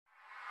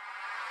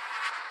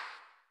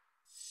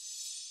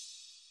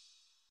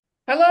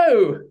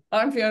Hello,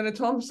 I'm Fiona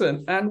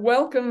Thompson, and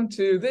welcome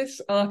to this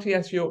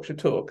RTS Yorkshire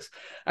Talks.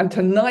 And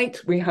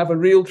tonight we have a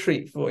real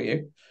treat for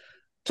you.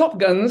 Top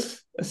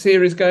Guns, a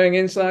series going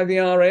inside the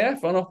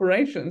RAF on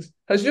operations,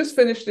 has just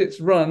finished its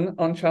run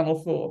on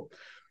Channel 4,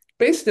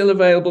 but it's still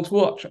available to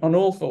watch on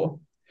all four.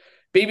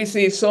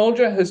 BBC's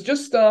Soldier has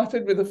just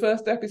started with the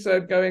first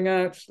episode going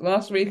out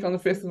last week on the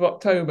 5th of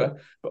October,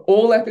 but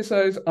all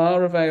episodes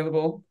are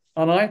available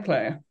on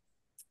iPlayer.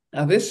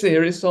 Now, this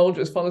series,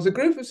 Soldiers, follows a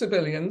group of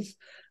civilians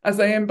as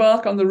they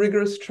embark on the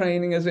rigorous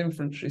training as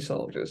infantry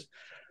soldiers.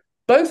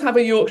 Both have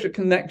a Yorkshire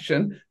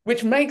connection,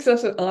 which makes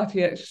us at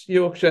RTS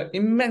Yorkshire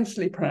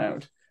immensely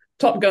proud.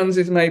 Top Guns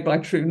is made by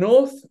True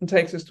North and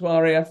takes us to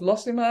RAF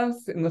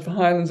Lossiemouth in the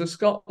Highlands of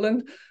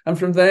Scotland, and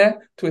from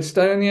there to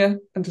Estonia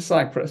and to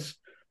Cyprus.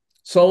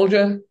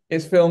 Soldier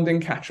is filmed in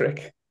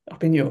Catterick,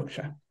 up in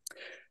Yorkshire.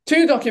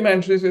 Two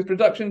documentaries with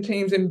production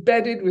teams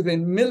embedded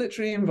within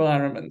military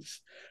environments,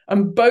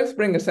 and both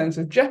bring a sense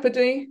of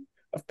jeopardy,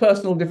 of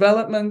personal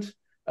development,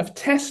 of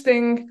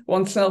testing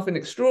oneself in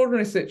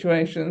extraordinary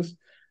situations,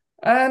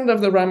 and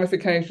of the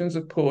ramifications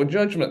of poor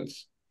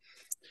judgments.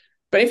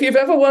 But if you've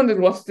ever wondered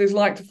what it is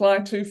like to fly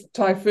a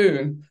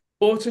Typhoon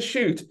or to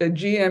shoot a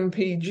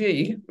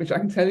GMPG, which I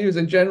can tell you is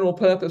a general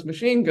purpose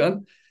machine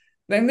gun,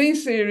 then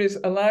these series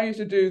allow you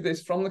to do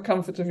this from the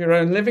comfort of your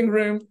own living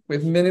room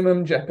with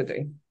minimum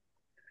jeopardy.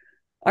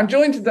 I'm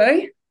joined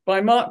today by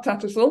Mark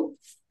Tattersall,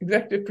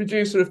 executive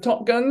producer of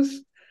Top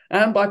Guns,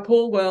 and by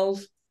Paul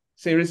Wells,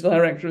 series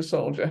director of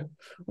Soldier.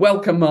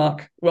 Welcome,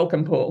 Mark.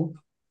 Welcome, Paul.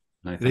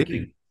 No, thank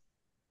you.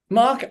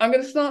 Mark, I'm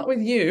going to start with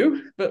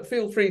you, but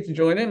feel free to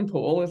join in,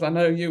 Paul, as I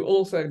know you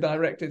also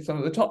directed some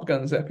of the Top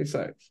Guns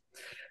episodes.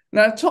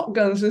 Now, Top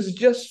Guns has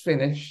just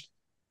finished.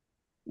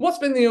 What's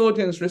been the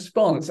audience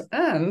response,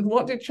 and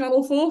what did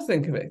Channel 4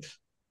 think of it?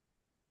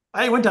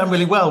 It went down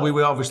really well. We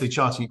were obviously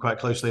charting it quite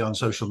closely on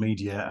social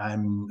media,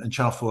 and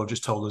Channel 4 have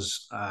just told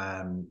us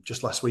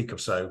just last week or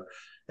so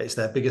it's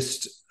their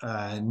biggest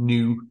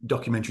new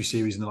documentary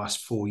series in the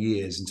last 4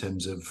 years in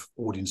terms of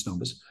audience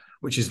numbers,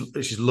 which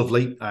is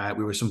lovely.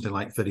 We were something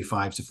like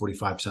 35 to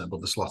 45%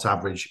 above the slot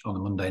average on a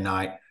Monday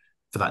night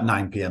for that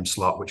 9 p.m.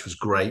 slot, which was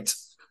great.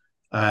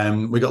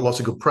 We got lots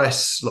of good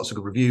press, lots of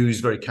good reviews,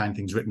 very kind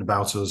things written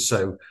about us.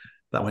 So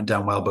that went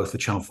down well, both for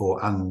Channel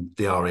 4 and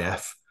the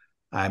RAF.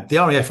 The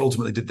RAF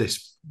ultimately did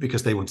this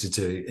because they wanted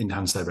to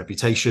enhance their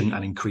reputation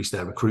and increase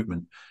their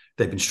recruitment.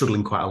 They've been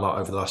struggling quite a lot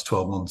over the last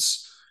 12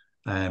 months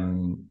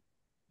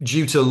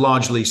due to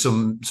largely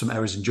some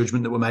errors in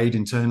judgment that were made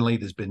internally.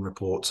 There's been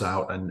reports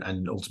out,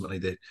 and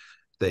ultimately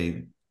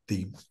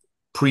the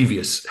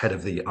previous head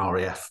of the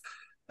RAF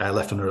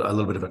left under a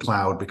little bit of a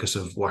cloud because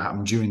of what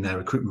happened during their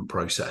recruitment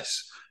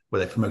process,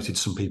 where they promoted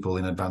some people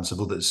in advance of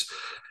others.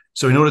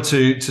 So in order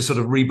to sort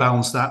of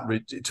rebalance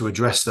that, to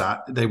address that,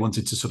 they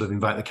wanted to sort of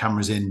invite the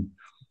cameras in,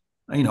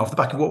 off the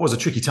back of what was a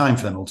tricky time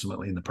for them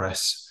ultimately in the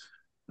press.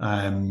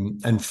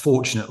 And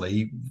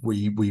fortunately,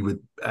 we were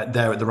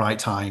there at the right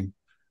time,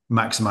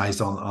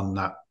 maximised on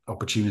that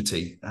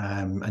opportunity,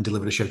 and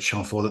delivered a show to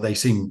Channel 4 that they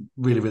seem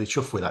really, really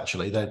chuffed with,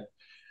 actually. They're,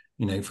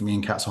 from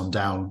Ian Katz on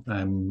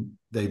down,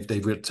 they've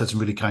said some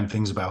really kind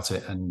things about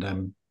it.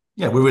 And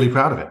we're really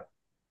proud of it.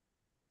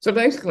 So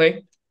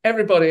basically,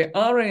 everybody,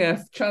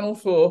 RAF, Channel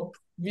 4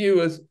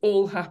 viewers,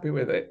 all happy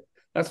with it.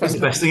 That's fantastic.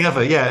 It's the best thing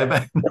ever, yeah.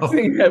 Best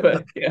thing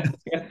ever, yeah.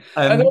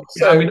 And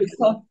also,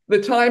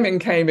 the timing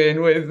came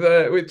in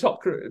with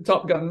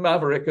Top Gun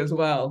Maverick as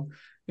well.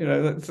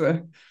 That's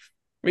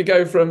we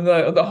go from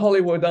the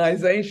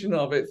Hollywoodization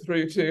of it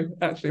through to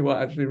actually what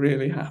actually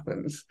really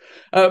happens.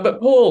 But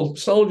Paul,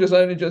 Soldier's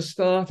only just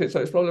started,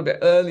 so it's probably a bit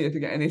earlier to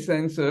get any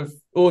sense of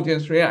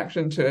audience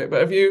reaction to it.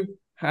 But have you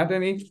had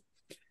any?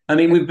 I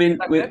mean, we've been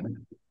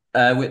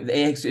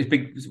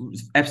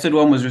episode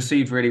 1 was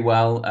received really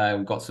well.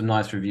 Got some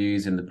nice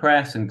reviews in the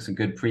press and some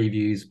good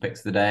previews, picks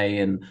of the day,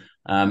 and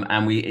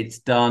it's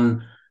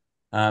done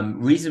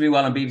reasonably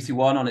well on BBC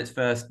One on its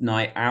first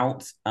night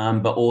out.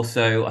 But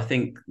also, I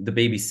think the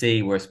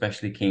BBC were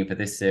especially keen for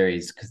this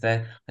series because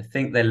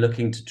we're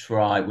looking to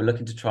try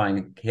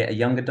and hit a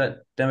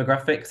younger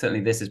demographic.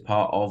 Certainly, this is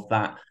part of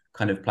that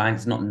kind of plan.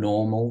 It's not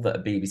normal that a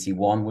BBC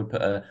One would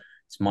put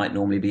this might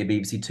normally be a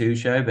BBC Two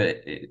show,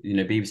 but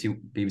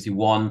BBC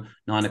One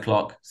 9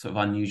 o'clock, sort of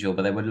unusual.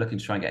 But they were looking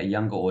to try and get a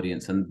younger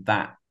audience, and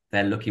that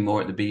they're looking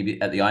more at the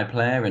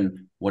iPlayer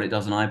and what it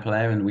does on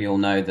iPlayer. And we all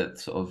know that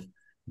sort of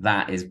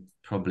that is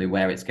probably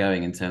where it's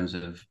going in terms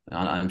of.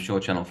 I'm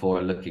sure Channel 4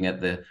 are looking at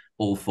the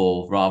all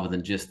four rather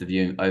than just the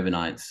viewing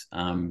overnights.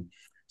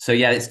 So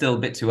yeah, it's still a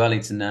bit too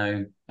early to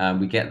know.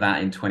 We get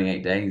that in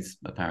 28 days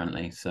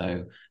apparently.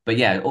 So, but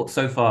yeah,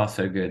 so far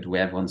so good.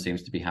 Where everyone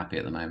seems to be happy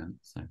at the moment.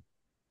 So.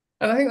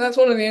 And I think that's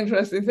one of the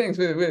interesting things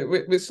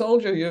with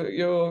Soldier.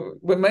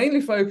 We're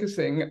mainly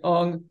focusing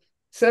on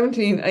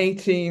 17,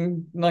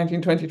 18,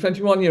 19, 20,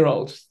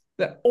 21-year-olds.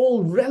 They're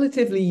all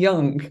relatively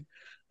young,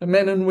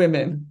 men and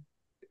women,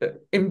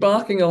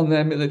 embarking on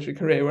their military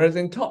career. Whereas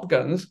in Top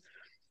Guns,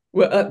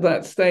 we're at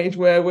that stage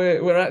where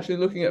we're actually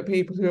looking at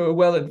people who are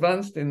well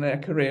advanced in their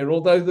career,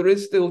 although there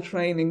is still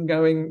training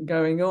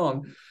going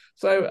on.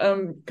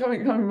 So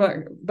coming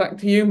back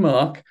to you,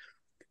 Mark,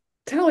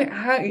 tell me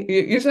how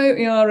you say that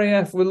the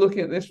RAF were looking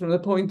at this from the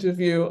point of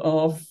view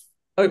of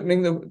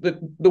opening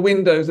the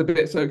windows a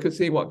bit so we could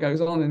see what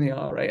goes on in the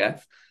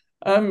RAF.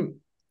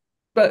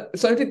 But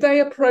so did they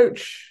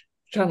approach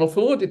Channel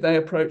 4? Did they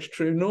approach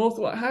True North?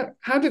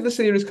 How did the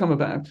series come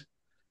about?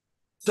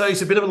 So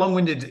it's a bit of a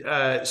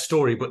long-winded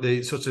story, but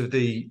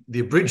the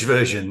abridged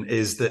version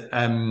is that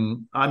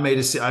I've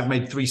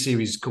made 3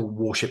 series called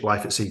Warship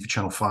Life at Sea for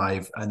Channel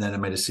 5, and then I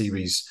made a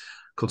series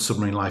called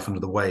Submarine Life Under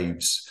the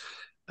Waves.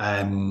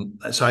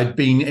 So I'd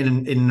been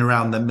in and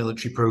around the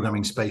military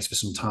programming space for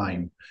some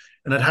time,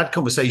 and I'd had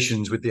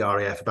conversations with the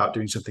RAF about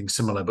doing something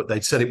similar, but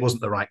they'd said it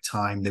wasn't the right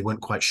time. They weren't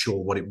quite sure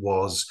what it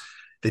was.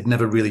 They'd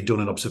never really done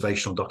an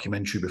observational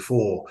documentary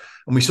before.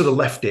 And we sort of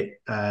left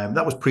it,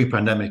 that was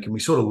pre-pandemic, and we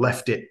sort of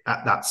left it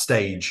at that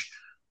stage,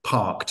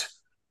 parked,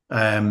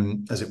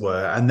 as it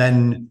were. And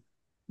then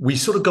we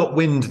sort of got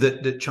wind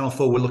that Channel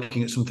 4 were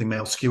looking at something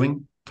male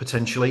skewing,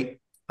 potentially.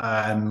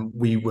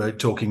 We were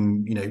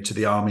talking, to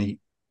the Army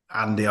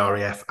and the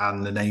RAF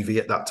and the Navy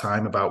at that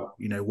time about,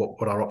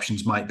 what our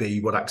options might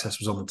be, what access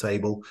was on the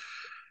table.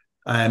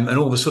 And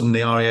all of a sudden,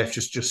 the RAF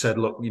just said,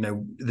 look,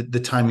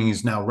 the timing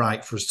is now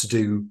right for us to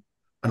do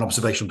an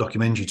observational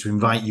documentary, to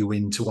invite you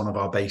into one of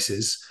our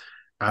bases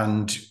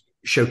and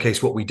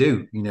showcase what we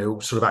do,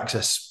 sort of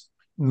access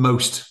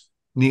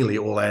nearly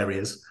all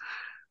areas.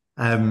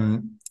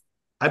 But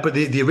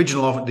the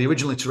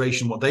original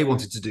iteration, what they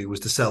wanted to do was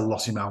to sell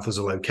Lossiemouth as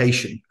a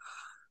location,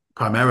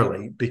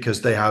 primarily because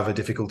they have a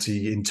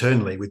difficulty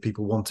internally with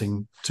people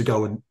wanting to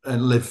go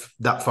and live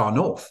that far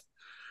north.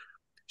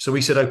 So we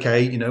said,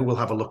 okay, we'll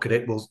have a look at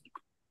it.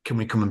 Can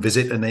we come and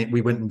visit? And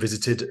we went and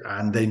visited,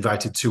 and they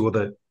invited 2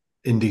 other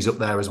indies up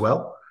there as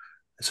well.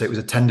 So it was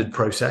a tendered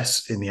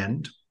process in the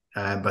end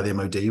by the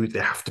MOD. They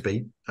have to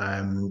be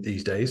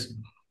these days.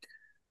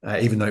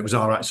 Even though it was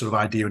our sort of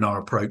idea and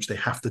our approach, they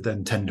have to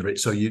then tender it.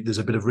 So there's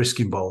a bit of risk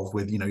involved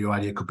with, your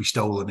idea could be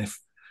stolen if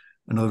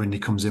another indie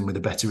comes in with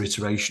a better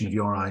iteration of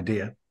your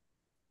idea.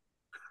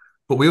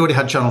 But we already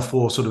had Channel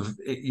 4 sort of,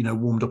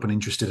 warmed up and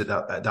interested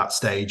at that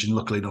stage. And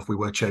luckily enough, we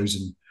were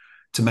chosen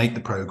to make the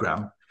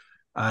programme.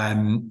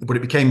 But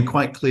it became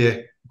quite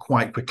clear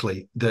quite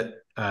quickly that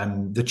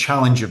the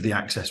challenge of the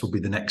access would be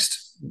the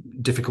next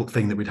difficult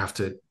thing that we'd have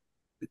to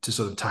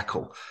sort of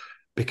tackle,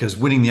 because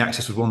winning the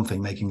access was one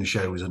thing, making the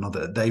show was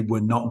another. They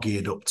were not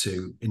geared up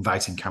to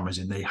inviting cameras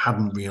in. They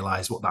hadn't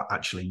realised what that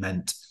actually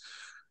meant.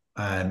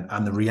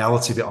 And the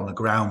reality of it on the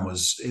ground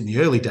was, in the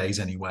early days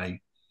anyway,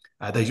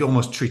 they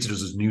almost treated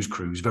us as news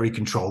crews, very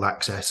controlled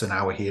access, an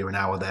hour here, an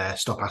hour there,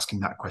 stop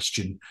asking that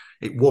question.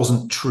 It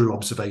wasn't true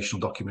observational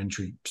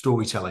documentary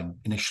storytelling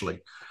initially.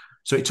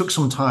 So it took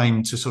some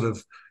time to sort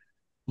of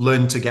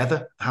learn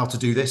together how to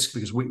do this,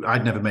 because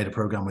I'd never made a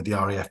program with the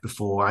RAF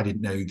before. I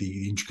didn't know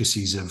the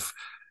intricacies of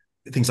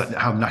things like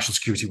how national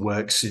security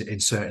works in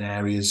certain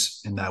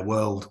areas in their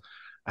world.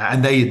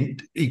 And they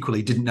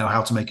equally didn't know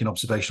how to make an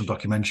observational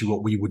documentary,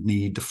 what we would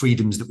need, the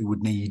freedoms that we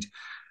would need.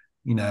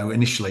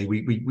 Initially,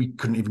 we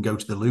couldn't even go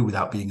to the loo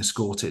without being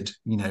escorted,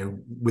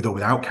 with or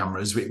without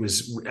cameras. It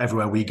was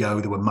everywhere we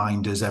go, there were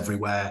minders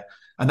everywhere.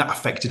 And that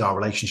affected our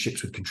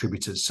relationships with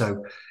contributors.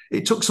 So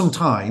it took some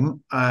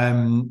time,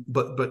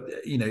 but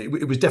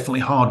it was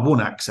definitely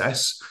hard-won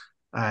access,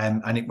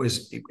 and it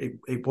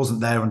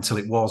wasn't there until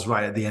it was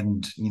right at the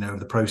end, of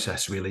the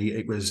process. Really,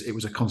 it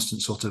was a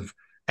constant sort of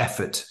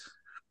effort,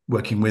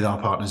 working with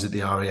our partners at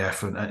the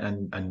RAF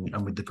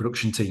and with the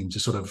production team to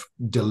sort of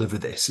deliver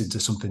this into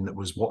something that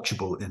was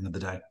watchable at the end of the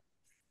day.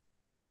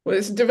 Well,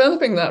 it's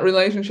developing that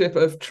relationship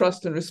of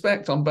trust and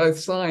respect on both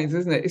sides,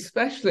 isn't it?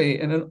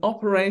 Especially in an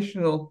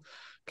operational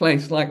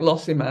place like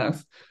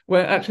Lossiemouth,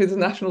 where actually there's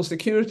national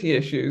security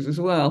issues as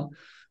well.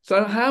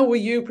 So how were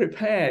you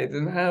prepared,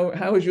 and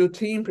how was your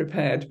team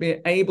prepared to be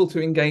able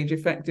to engage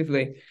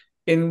effectively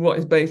in what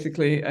is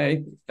basically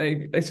a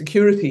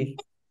secure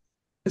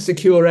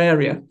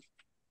area?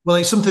 Well,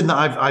 it's something that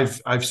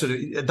I've sort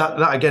of,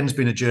 that again has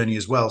been a journey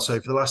as well. So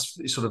for the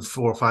last sort of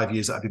 4 or 5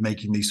 years that I've been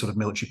making these sort of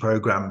military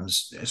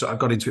programs, so I've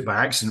got into it by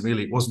accident,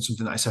 really. It wasn't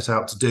something that I set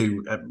out to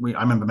do.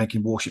 I remember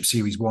making Warship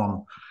Series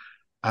 1,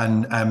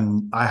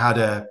 and I had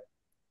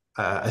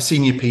a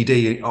senior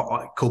PD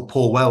called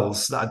Paul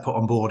Wells that I'd put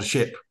on board a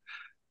ship,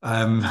 who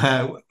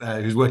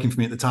was working for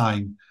me at the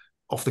time,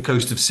 off the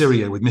coast of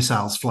Syria with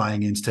missiles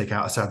flying in to take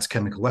out Assad's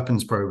chemical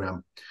weapons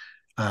program.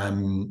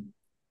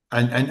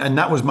 And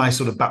that was my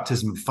sort of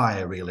baptism of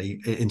fire, really,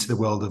 into the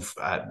world of,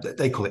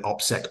 they call it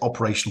OPSEC,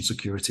 operational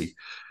security,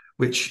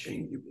 which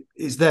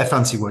is their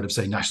fancy word of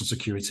saying national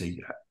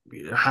security.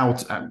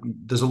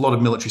 There's a lot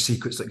of military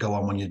secrets that go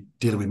on when you're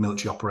dealing with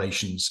military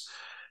operations,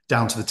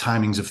 down to the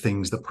timings of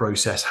things, the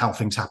process, how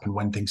things happen,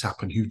 when things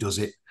happen, who does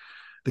it,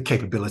 the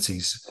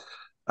capabilities.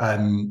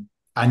 And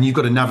you've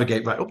got to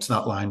navigate right up to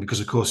that line, because,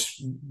 of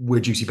course, we're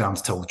duty bound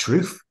to tell the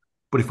truth.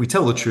 But if we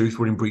tell the truth,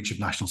 we're in breach of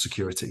national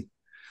security.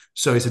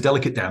 So it's a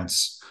delicate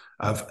dance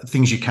of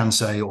things you can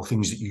say or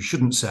things that you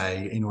shouldn't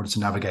say in order to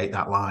navigate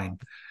that line.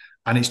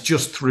 And it's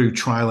just through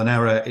trial and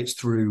error. It's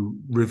through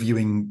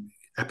reviewing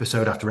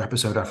episode after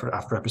episode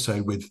after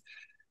episode with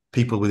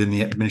people within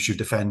the Ministry of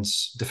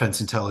Defence, Defence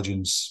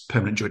Intelligence,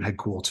 Permanent Joint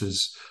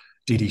Headquarters,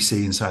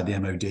 DDC inside the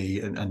MOD,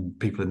 and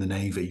people in the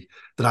Navy,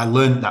 that I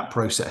learned that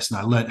process, and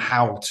I learned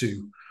how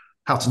to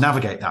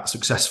navigate that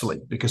successfully.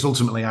 Because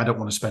ultimately, I don't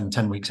want to spend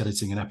 10 weeks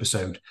editing an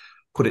episode,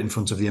 put it in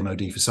front of the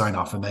MOD for sign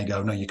off, and they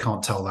go, no, you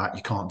can't tell that,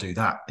 you can't do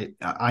that.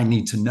 I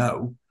need to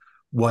know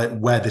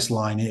where this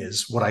line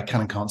is, what I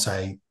can and can't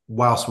say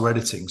whilst we're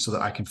editing, so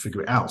that I can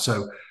figure it out.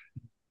 So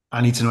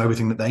I need to know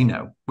everything that they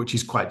know, which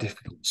is quite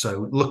difficult.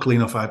 So luckily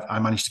enough, I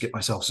managed to get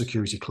myself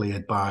security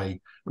cleared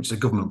which is a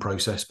government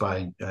process,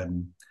 by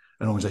an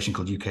organisation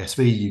called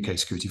UKSV, UK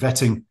Security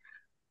Vetting.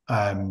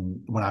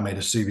 When I made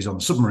a series on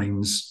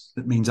submarines,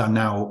 that means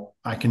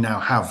I can now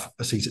have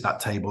a seat at that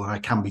table, and I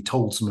can be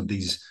told some of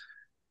these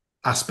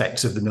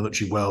aspects of the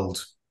military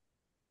world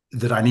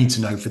that I need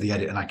to know for the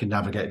edit, and I can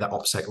navigate that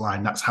OPSEC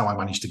line. That's how I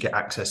managed to get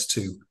access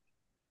to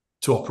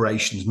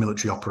operations,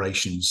 military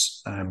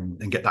operations,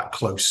 and get that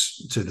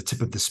close to the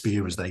tip of the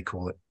spear, as they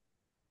call it.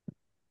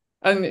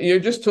 And you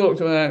just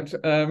talked about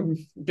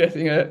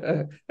getting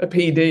a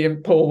PD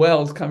and Paul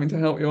Wells coming to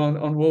help you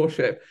on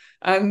Warship,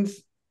 and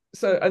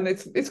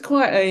it's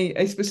quite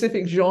a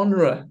specific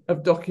genre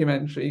of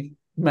documentary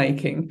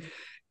making.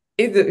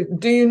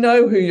 Do you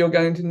know who you're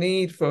going to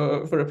need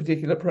for a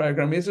particular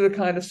program? Is there a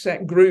kind of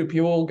set group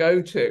you all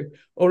go to,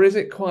 or is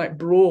it quite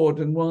broad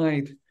and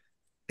wide?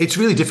 It's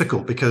really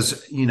difficult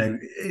because,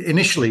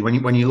 initially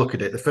when you look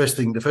at it, the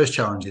first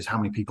challenge is how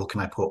many people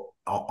can I put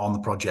on the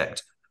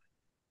project,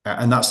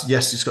 and that's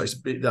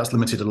that's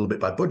limited a little bit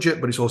by budget,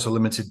 but it's also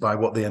limited by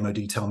what the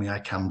MOD tell me I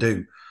can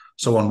do.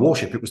 So on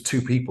Warship, it was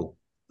 2 people.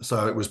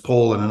 So it was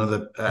Paul and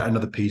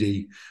another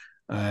PD,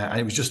 and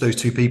it was just those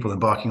 2 people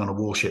embarking on a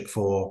warship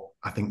for,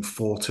 I think,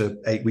 4 to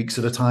 8 weeks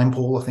at a time.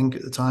 Paul, I think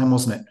at the time,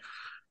 wasn't it?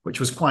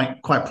 Which was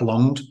quite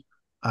prolonged.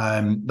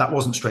 That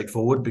wasn't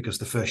straightforward, because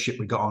the first ship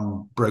we got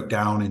on broke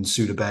down in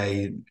Suda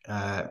Bay,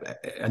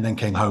 and then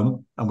came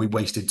home, and we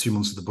wasted 2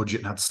 months of the budget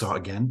and had to start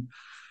again.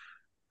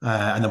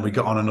 And then we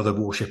got on another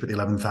warship at the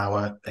 11th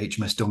hour,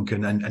 HMS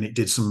Duncan, and it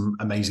did some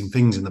amazing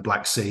things in the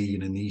Black Sea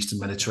and in the Eastern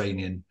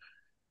Mediterranean.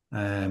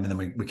 And then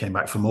we came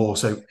back for more.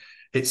 So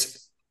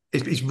it's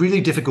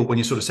really difficult when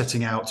you're sort of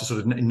setting out to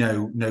sort of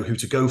know who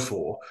to go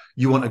for.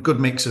 You want a good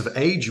mix of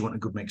age, you want a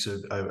good mix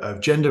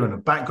of gender and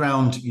of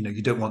background.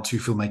 You don't want 2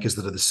 filmmakers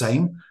that are the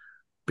same,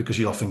 because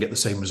you often get the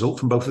same result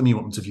from both of them. You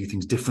want them to view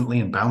things differently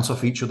and bounce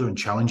off each other and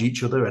challenge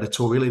each other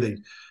editorially.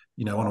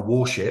 On a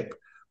warship,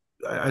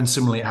 and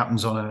similarly it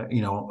happens on an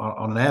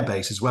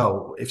airbase as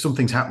well. If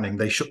something's happening,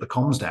 they shut the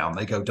comms down,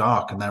 they go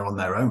dark, and they're on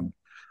their own.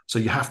 So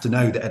you have to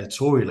know that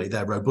editorially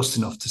they're robust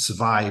enough to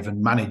survive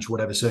and manage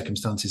whatever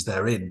circumstances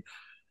they're in,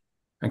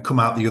 and come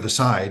out the other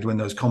side when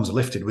those comms are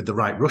lifted with the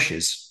right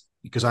rushes,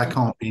 because I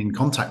can't be in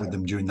contact with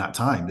them during that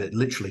time. They're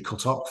literally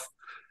cut off.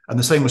 And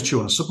the same was true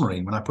on a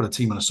submarine. When I put a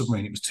team on a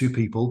submarine, it was 2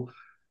 people.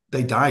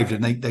 They dived,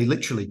 and they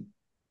literally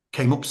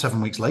came up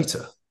 7 weeks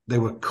later. They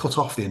were cut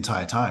off the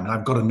entire time. And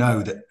I've got to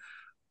know that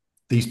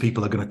these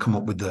people are going to come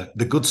up with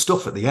the good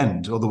stuff at the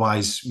end.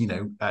 Otherwise,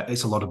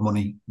 it's a lot of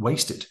money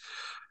wasted.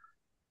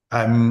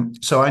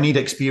 So I need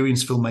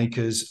experienced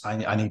filmmakers.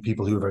 I need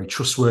people who are very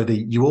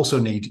trustworthy. You also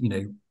need,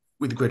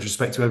 with great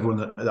respect to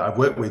everyone that I've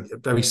worked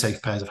with, very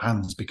safe pairs of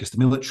hands, because the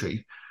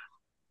military,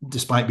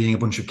 despite being a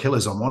bunch of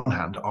killers on one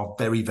hand, are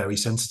very, very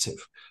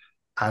sensitive.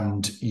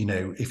 And,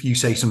 if you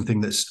say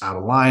something that's out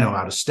of line or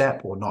out of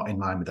step or not in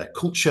line with their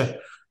culture,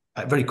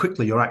 very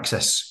quickly your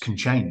access can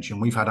change.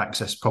 And we've had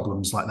access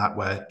problems like that,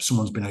 where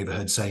someone's been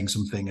overheard saying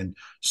something and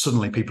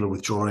suddenly people are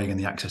withdrawing and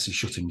the access is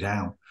shutting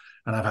down.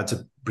 And I've had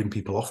to bring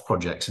people off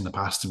projects in the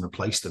past and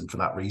replace them for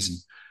that reason.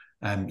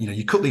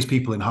 You cut these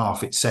people in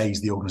half, it says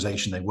the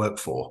organization they work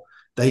for.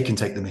 They can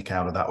take the mick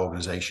out of that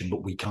organization,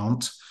 but we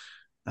can't.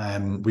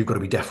 We've got to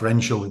be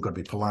deferential. We've got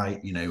to be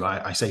polite.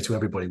 I say to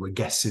everybody, we're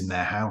guests in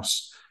their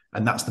house.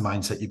 And that's the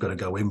mindset you've got to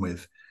go in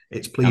with.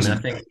 It's pleasing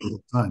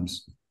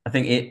times. I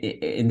think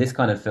in this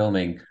kind of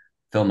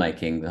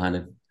filmmaking, kind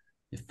of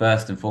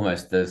first and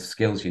foremost, the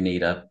skills you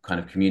need are kind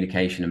of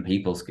communication and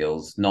people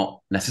skills, not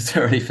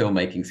necessarily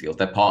filmmaking skills.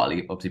 They're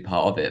obviously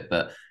part of it,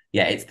 but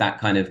yeah, it's that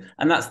kind of,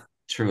 and that's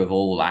true of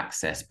all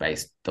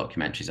access-based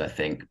documentaries, I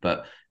think.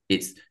 But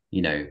it's,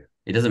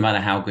 it doesn't matter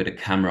how good a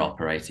camera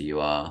operator you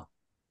are,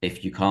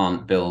 if you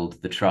can't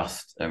build the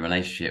trust and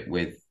relationship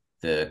with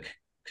the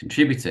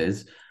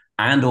contributors,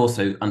 and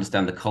also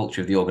understand the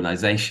culture of the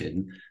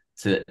organization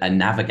and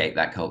navigate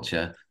that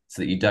culture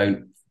so that you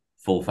don't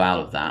fall foul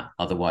of that.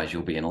 Otherwise,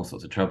 you'll be in all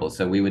sorts of trouble.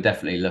 So we were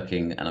definitely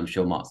looking, and I'm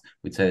sure Mark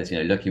would say this,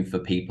 looking for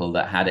people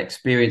that had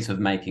experience of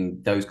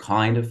making those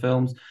kind of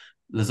films.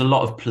 There's a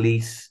lot of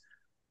police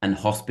and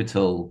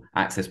hospital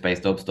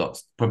access-based obs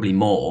docs, probably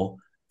more,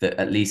 that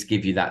at least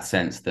give you that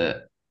sense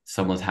that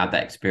someone's had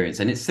that experience.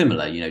 And it's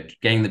similar,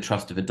 gaining the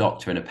trust of a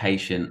doctor and a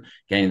patient,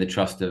 gaining the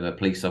trust of a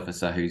police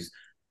officer who's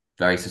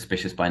very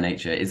suspicious by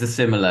nature is a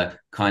similar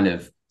kind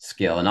of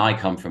skill. And I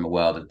come from a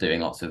world of doing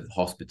lots of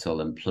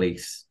hospital and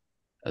police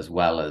as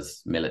well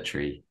as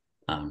military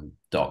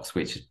docs,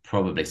 which is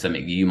probably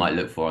something you might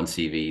look for on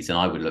CVs, and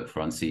I would look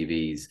for on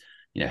CVs.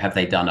 You know, if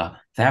they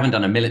haven't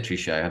done a military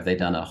show, have they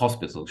done a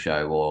hospital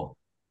show or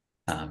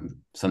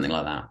something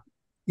like that?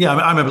 Yeah,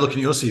 I remember looking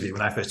at your CV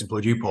when I first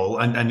employed you, Paul,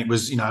 and it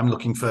was, I'm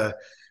looking for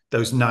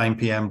those 9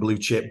 p.m. blue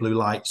chip, blue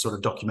light sort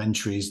of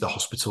documentaries, the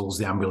hospitals,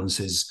 the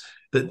ambulances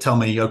that tell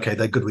me, okay,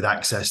 they're good with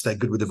access, they're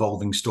good with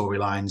evolving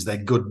storylines, they're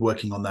good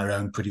working on their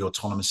own pretty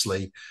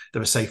autonomously,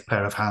 they're a safe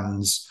pair of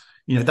hands.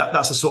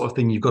 That's the sort of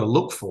thing you've got to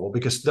look for,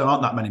 because there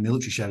aren't that many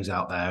military shows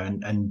out there.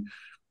 And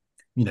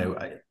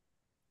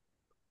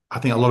I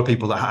think a lot of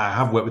people that I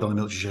have worked with on the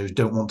military shows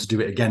don't want to do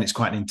it again. It's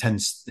quite an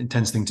intense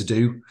thing to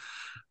do.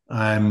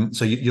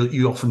 So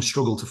you often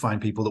struggle to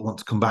find people that want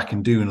to come back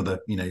and do another,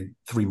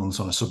 3 months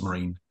on a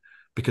submarine,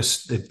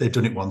 because they've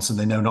done it once and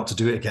they know not to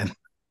do it again.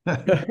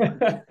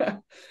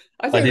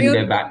 I didn't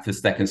go back for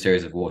second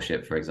series of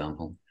Warship, for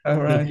example. Oh,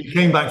 right. You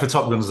came back for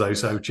Top Guns, though,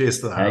 so cheers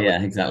to that.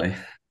 Yeah, exactly.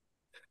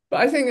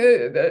 But I think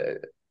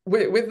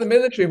with the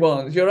military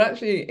ones, you're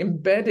actually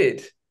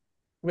embedded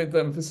with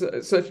them for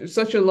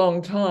such a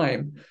long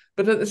time.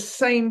 But at the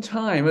same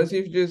time, as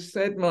you've just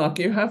said, Mark,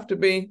 you have to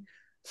be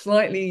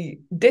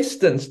slightly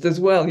distanced as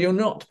well. You're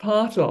not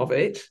part of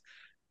it,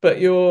 but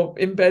you're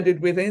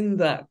embedded within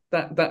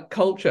that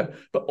culture.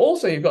 But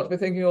also, you've got to be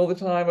thinking all the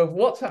time of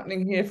what's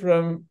happening here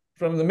from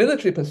the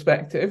military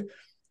perspective,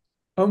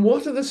 and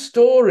what are the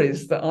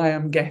stories that I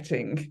am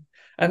getting,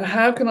 and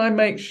how can I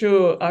make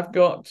sure I've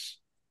got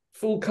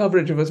full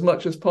coverage of as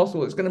much as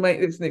possible. It's going to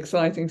make this an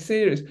exciting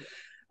series.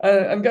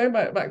 And going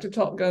back to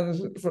Top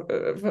Guns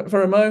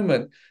for a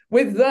moment,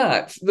 with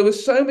that, there were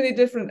so many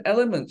different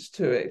elements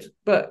to it,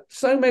 but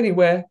so many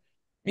where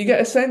you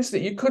get a sense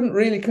that you couldn't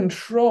really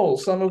control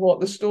some of what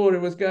the story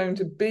was going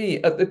to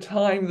be at the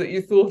time that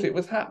you thought it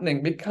was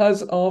happening,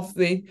 because of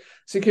the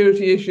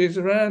security issues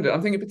around it.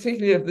 I'm thinking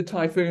particularly of the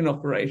Typhoon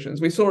operations.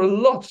 We saw a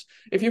lot.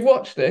 If you've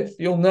watched it,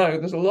 you'll know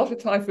there's a lot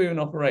of Typhoon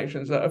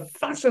operations that are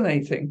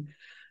fascinating,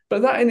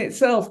 but that in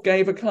itself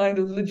gave a kind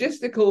of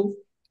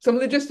some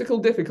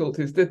logistical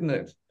difficulties, didn't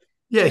it?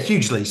 Yeah,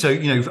 hugely. So,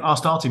 our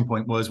starting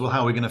point was, well,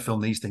 how are we going to film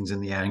these things in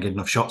the air and get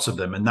enough shots of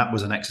them? And that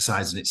was an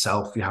exercise in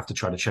itself. You have to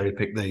try to cherry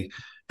pick the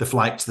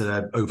flights that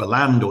are over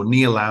land or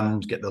near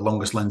land, get the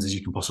longest lenses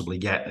you can possibly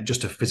get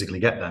just to physically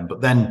get them.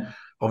 But then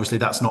obviously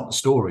that's not the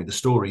story. The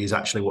story is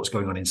actually what's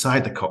going on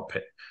inside the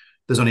cockpit.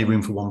 There's only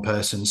room for one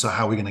person. So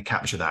how are we going to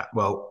capture that?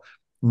 Well,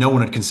 no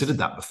one had considered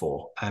that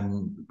before.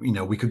 And,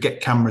 we could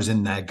get cameras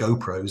in there,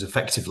 GoPros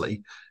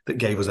effectively, that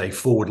gave us a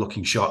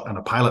forward-looking shot and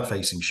a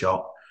pilot-facing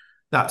shot.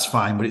 That's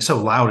fine, but it's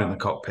so loud in the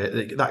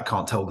cockpit that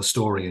can't tell the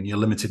story, and you're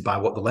limited by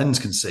what the lens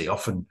can see.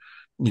 Often,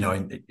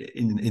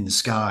 in the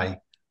sky,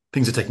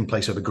 things are taking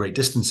place over great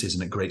distances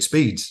and at great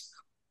speeds.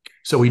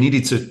 So we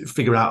needed to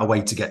figure out a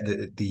way to get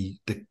the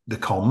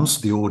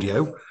comms, the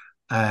audio,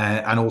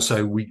 and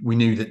also we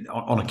knew that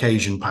on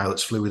occasion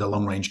pilots flew with a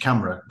long-range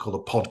camera called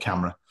a pod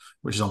camera,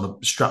 which is on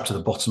the strap to the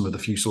bottom of the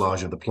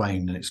fuselage of the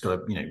plane, and it's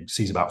got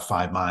sees about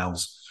 5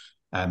 miles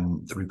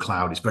through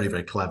cloud. It's very,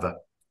 very clever.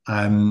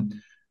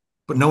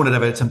 But no one had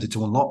ever attempted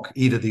to unlock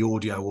either the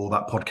audio or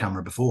that pod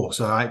camera before.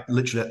 So I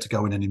literally had to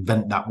go in and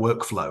invent that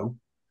workflow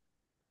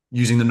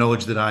using the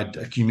knowledge that I'd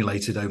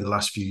accumulated over the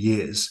last few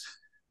years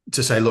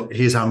to say, look,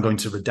 here's how I'm going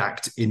to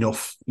redact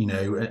enough,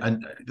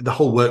 and the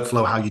whole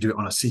workflow, how you do it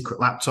on a secret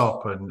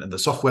laptop and the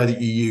software that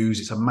you use.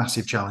 It's a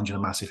massive challenge and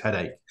a massive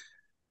headache.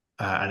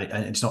 And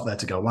it's not there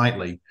to go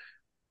lightly.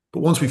 But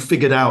once we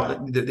figured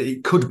out that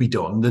it could be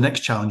done, the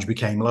next challenge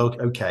became, well,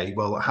 okay,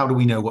 well, how do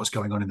we know what's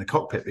going on in the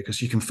cockpit?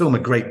 Because you can film a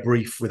great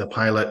brief with a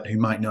pilot who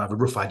might have a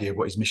rough idea of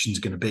what his mission is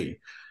going to be.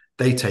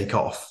 They take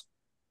off.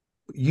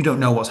 You don't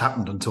know what's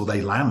happened until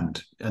they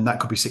land. And that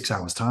could be 6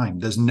 hours' time.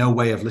 There's no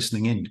way of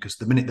listening in, because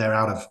the minute they're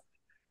out of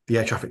the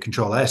air traffic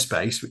control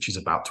airspace, which is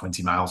about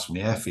 20 miles from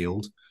the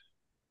airfield,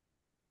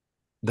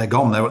 they're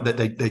gone.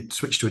 They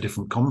switched to a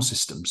different comm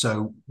system.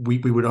 So we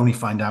would only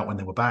find out when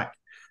they were back.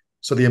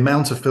 So the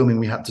amount of filming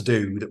we had to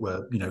do that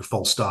were,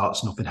 false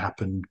starts, nothing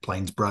happened,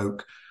 planes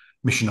broke,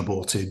 mission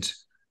aborted,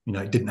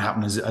 it didn't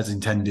happen as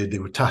intended. They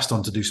were tasked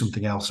on to do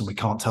something else, and we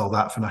can't tell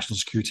that for national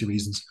security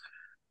reasons.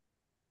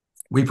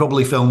 We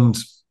probably filmed,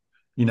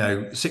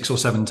 6 or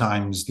 7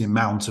 times the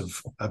amount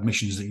of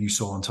missions that you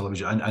saw on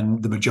television.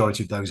 And the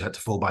majority of those had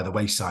to fall by the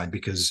wayside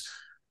because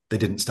they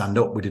didn't stand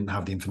up. We didn't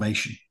have the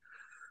information.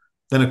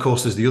 Then, of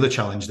course, there's the other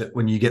challenge that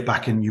when you get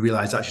back and you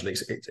realize actually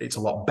it's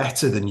a lot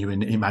better than you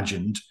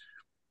imagined,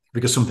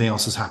 because something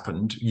else has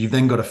happened. You've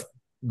then got to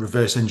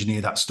reverse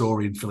engineer that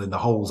story and fill in the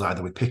holes,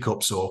 either with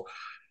pickups or,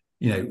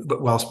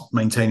 but whilst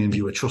maintaining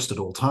viewer trust at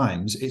all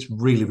times. It's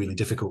really, really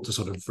difficult to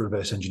sort of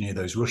reverse engineer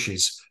those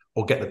rushes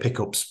or get the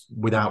pickups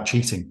without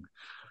cheating.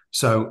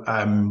 So,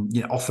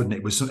 often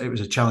it was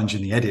a challenge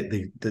in the edit.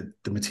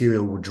 The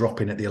material would drop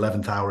in at the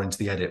 11th hour into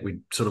the edit.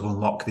 We'd sort of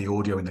unlock the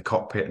audio in the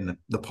cockpit and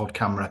the pod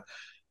camera.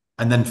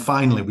 And then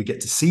finally we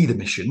get to see the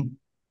mission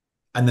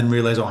and then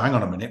realize, oh, hang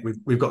on a minute,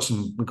 we've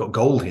got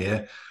gold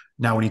here.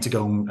 Now we need to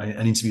go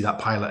and interview that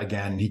pilot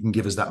again. He can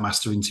give us that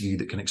master interview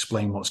that can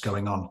explain what's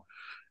going on.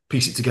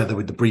 piece it together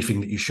with the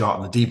briefing that you shot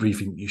and the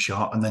debriefing that you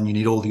shot, and then you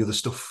need all the other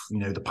stuff,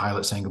 the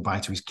pilot saying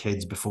goodbye to his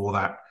kids before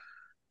that,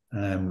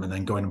 and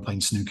then going and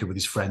playing snooker with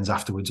his friends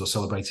afterwards or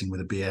celebrating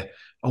with a beer.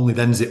 Only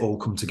then does it all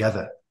come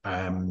together.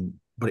 But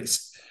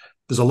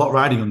there's a lot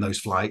riding on those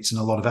flights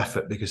and a lot of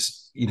effort,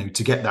 because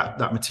to get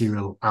that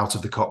material out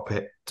of the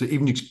cockpit, to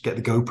even get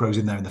the GoPros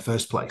in there in the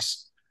first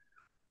place,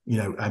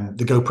 and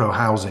the GoPro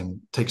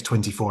housing takes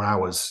 24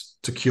 hours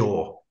to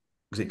cure,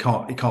 because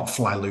it can't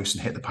fly loose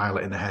and hit the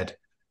pilot in the head.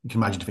 You can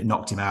imagine if it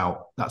knocked him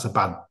out, that's a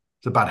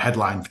bad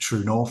headline for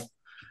True North,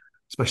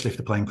 especially if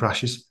the plane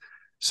crashes.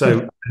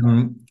 So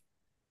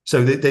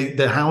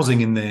the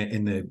housing in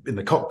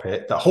the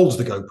cockpit that holds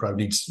the GoPro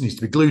needs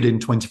to be glued in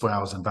 24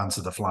 hours in advance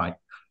of the flight.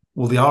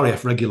 Well, the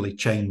RAF regularly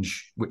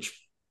change which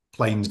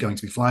plane's going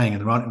to be flying,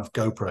 and there aren't enough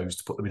GoPros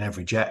to put them in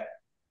every jet.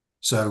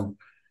 So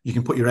you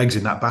can put your eggs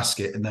in that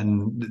basket, and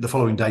then the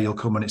following day you'll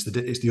come and it's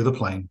the other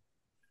plane,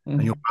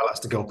 and your pilot has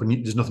to go up,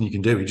 and there's nothing you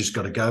can do. You just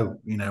got to go,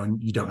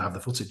 and you don't have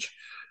the footage.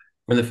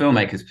 From the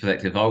filmmaker's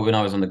perspective, when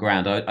I was on the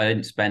ground, I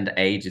didn't spend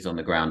ages on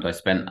the ground. I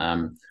spent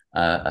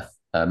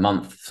a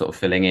month sort of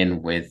filling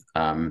in with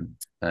on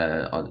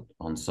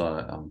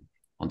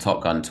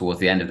Top Gun towards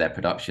the end of their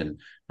production.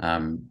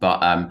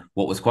 But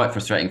what was quite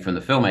frustrating from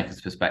the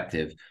filmmaker's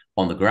perspective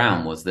on the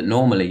ground was that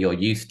normally you're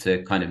used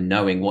to kind of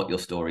knowing what your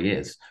story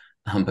is,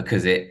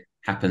 because it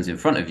happens in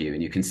front of you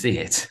and you can see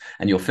it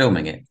and you're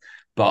filming it.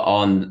 But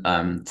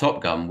on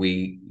Top Gun,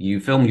 you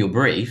film your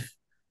brief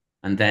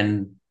and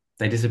then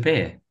they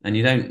disappear and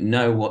you don't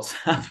know what's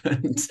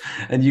happened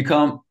and you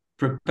can't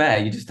prepare.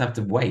 You just have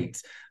to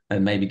wait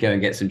and maybe go and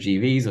get some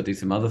GVs or do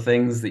some other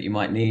things that you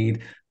might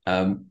need.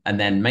 And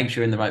then make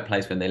sure you're in the right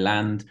place when they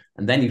land.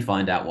 And then you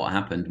find out what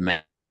happened.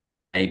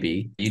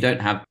 Maybe you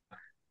don't have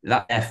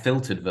that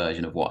air-filtered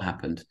version of what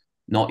happened,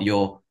 not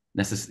your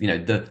necessary,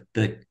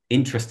 the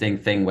interesting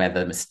thing where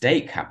the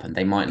mistake happened,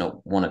 they might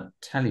not want to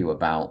tell you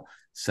about.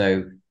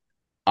 So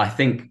I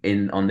think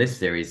on this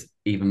series,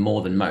 even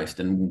more than most,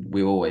 and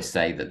we always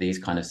say that these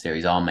kind of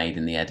series are made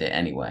in the edit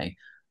anyway,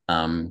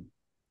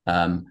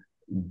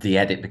 the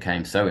edit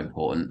became so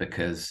important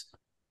because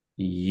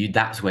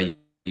that's where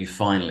you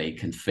finally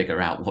can figure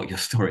out what your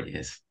story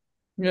is.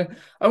 Yeah.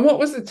 And what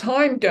was the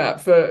time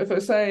gap for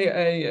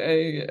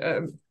say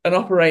an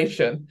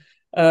operation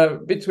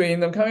between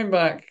them coming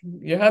back,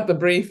 you had the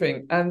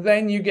briefing, and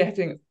then you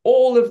getting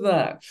all of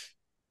that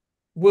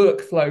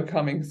workflow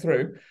coming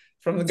through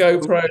from the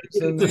GoPros?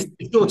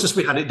 The shortest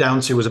we had it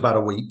down to was about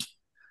a week.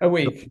 A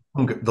week.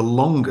 The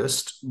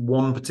longest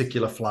one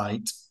particular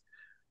flight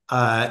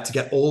to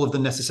get all of the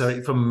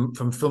necessary from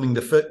filming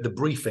the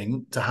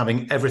briefing to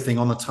having everything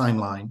on the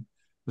timeline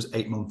was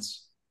 8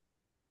 months.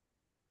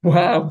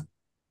 Wow.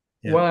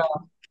 Yeah.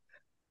 Wow.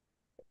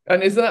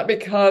 And is that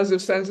because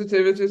of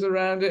sensitivities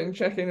around it and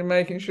checking and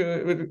making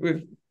sure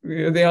with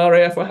the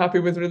RAF were happy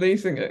with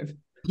releasing it?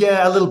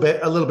 Yeah, a little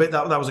bit.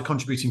 That was a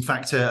contributing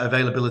factor.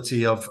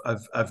 Availability of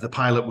the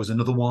pilot was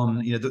another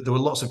one. There were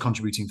lots of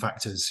contributing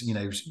factors.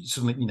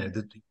 Suddenly,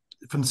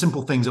 from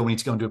simple things that we need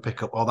to go and do a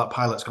pickup. Oh, that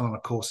pilot's gone on a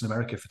course in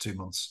America for 2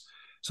 months.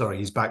 Sorry,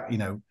 he's back.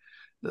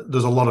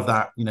 There's a lot of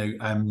that.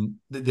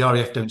 The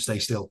RAF don't stay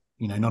still.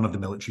 None of the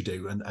military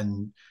do,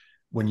 and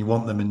when you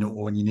want them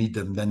or when you need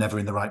them, they're never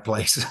in the right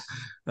place.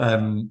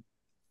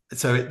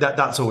 So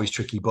that's always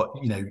tricky. But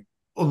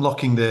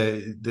unlocking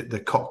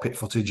the cockpit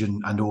footage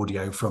and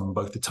audio from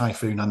both the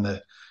Typhoon and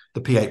the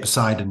P8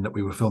 Poseidon that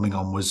we were filming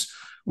on was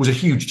a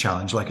huge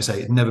challenge. Like I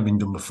say, it'd never been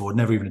done before,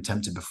 never even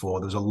attempted before.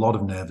 There was a lot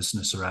of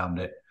nervousness around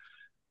it.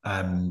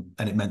 And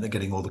it meant that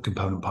getting all the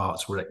component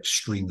parts were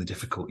extremely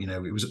difficult.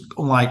 It was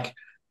unlike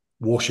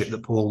Warship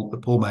that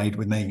Paul made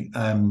with me.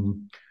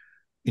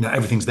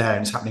 Everything's there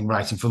and it's happening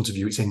right in front of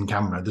you. It's in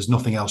camera. There's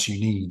nothing else you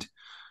need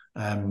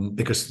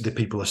because the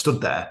people are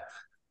stood there.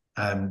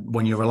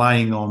 When you're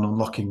relying on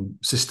unlocking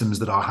systems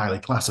that are highly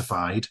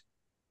classified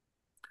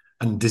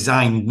and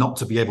designed not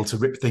to be able to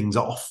rip things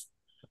off,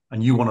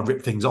 and you want to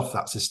rip things off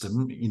that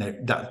system,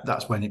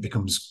 that's when it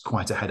becomes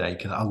quite a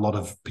headache. And a lot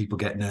of people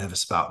get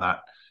nervous about that.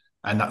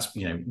 And that's,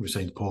 we were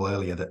saying to Paul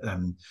earlier that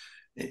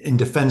in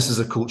defence, there's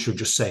a culture of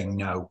just saying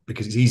no,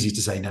 because it's easier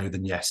to say no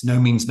than yes. No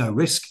means no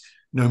risk.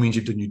 No means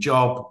you've done your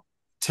job.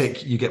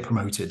 Tick, you get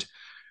promoted.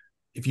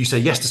 If you say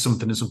yes to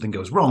something and something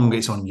goes wrong,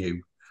 it's on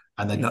you.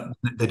 And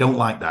they don't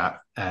like that.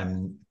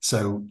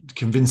 So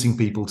convincing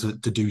people to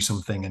do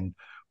something and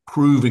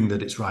proving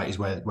that it's right is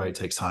where it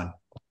takes time.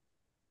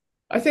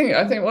 I think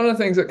one of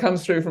the things that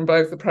comes through from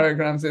both the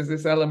programs is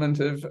this element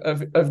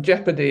of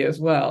jeopardy as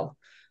well.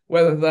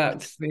 Whether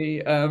that's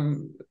the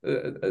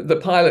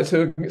pilots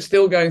who are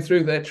still going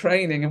through their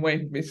training and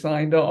waiting to be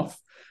signed off,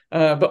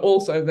 but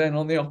also then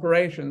on the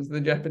operations,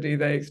 the jeopardy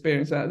they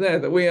experience out there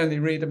that we only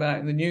read about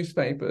in the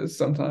newspapers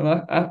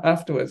sometime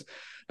afterwards.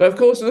 But of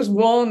course, there's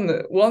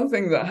one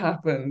thing that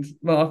happened,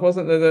 Mark,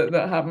 wasn't there,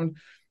 that happened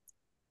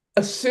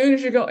as soon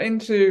as you got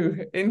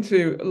into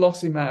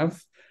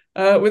Lossiemouth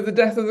with the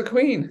death of the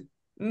Queen.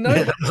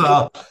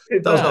 That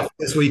was our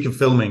first week of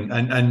filming,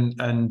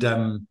 and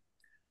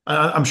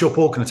I'm sure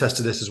Paul can attest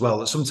to this as well,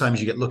 that sometimes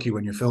you get lucky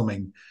when you're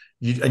filming.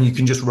 and you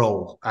can just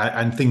roll,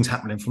 and things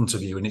happen in front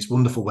of you, and it's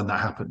wonderful when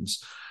that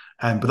happens.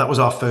 But that was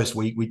our first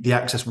week. The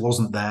access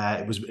wasn't there.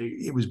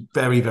 It was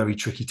very, very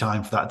tricky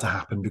time for that to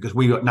happen, because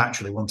we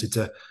naturally wanted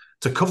to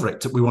cover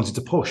it. We wanted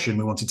to push, and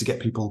we wanted to get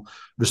people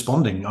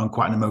responding on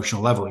quite an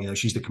emotional level. You know,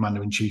 she's the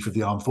commander-in-chief of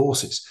the armed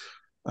forces,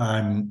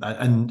 and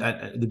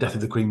the death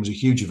of the Queen was a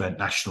huge event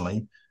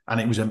nationally,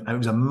 and it was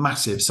a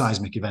massive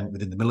seismic event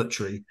within the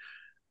military.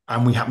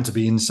 And we happened to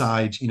be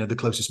inside, you know, the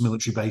closest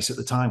military base at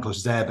the time,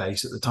 closest air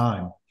base at the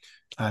time,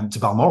 to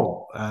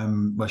Balmoral,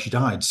 where she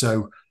died.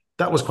 So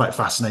that was quite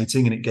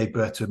fascinating, and it gave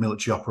birth to a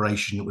military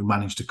operation that we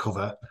managed to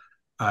cover.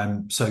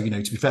 So, you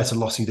know, to be fair to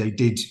Lossie, they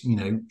did, you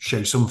know,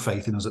 show some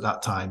faith in us at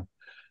that time.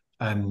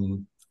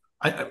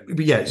 But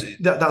yeah,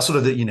 that's sort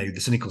of the, you know,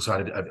 the cynical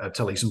side. I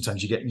tell you,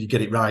 sometimes you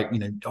get it right. You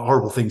know,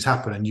 horrible things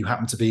happen, and you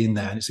happen to be in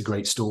there, and it's a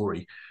great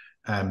story.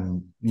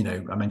 You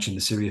know, I mentioned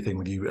the Syria thing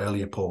with you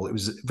earlier, Paul. It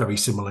was very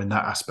similar in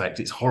that aspect.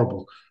 It's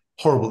horrible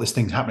this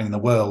thing's happening in the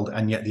world,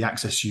 and yet the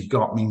access you've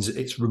got means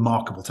it's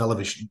remarkable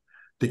television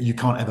that you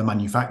can't ever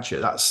manufacture.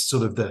 That's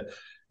sort of the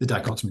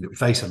dichotomy that we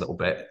face a little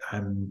bit.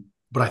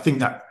 But I think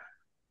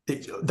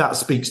that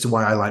speaks to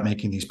why I like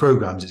making these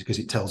programs, is because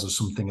it tells us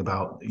something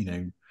about, you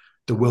know,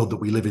 the world that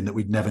we live in that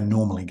we'd never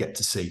normally get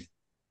to see.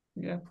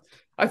 Yeah.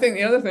 I think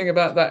the other thing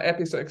about that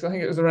episode, because I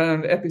think it was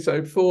around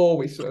episode 4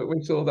 we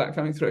saw that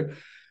coming through,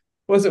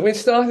 was that we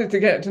started to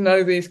get to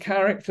know these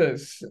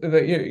characters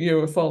that you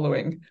were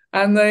following,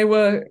 and they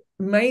were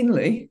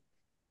mainly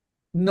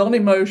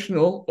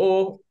non-emotional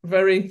or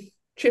very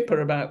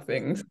chipper about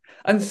things.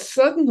 And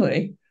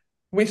suddenly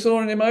we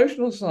saw an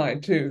emotional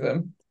side to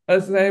them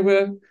as they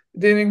were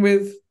dealing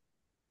with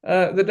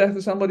the death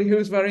of somebody who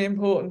was very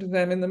important to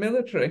them in the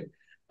military.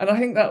 And I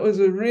think that was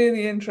a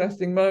really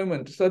interesting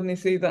moment to suddenly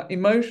see that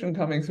emotion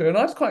coming through. And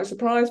I was quite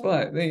surprised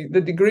by it, the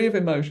degree of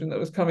emotion that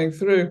was coming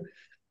through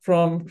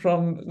from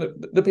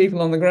the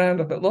people on the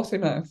ground up at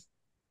Lossiemouth.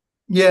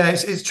 Yeah,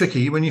 it's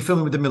tricky. When you're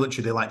filming with the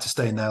military, they like to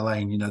stay in their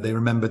lane. You know, they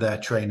remember their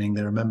training,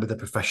 they remember the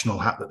professional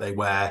hat that they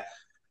wear.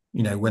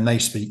 You know, when they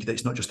speak,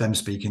 it's not just them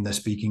speaking, they're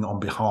speaking on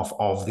behalf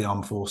of the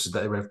armed forces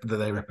that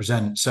they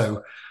represent.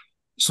 So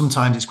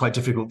sometimes it's quite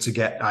difficult to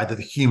get either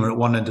the humour at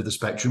one end of the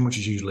spectrum, which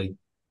is usually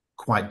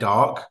quite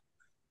dark,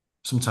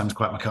 sometimes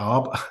quite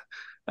macabre,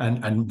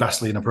 and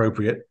vastly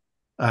inappropriate.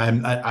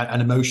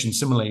 And emotion,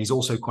 similarly, is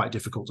also quite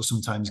difficult to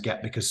sometimes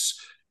get, because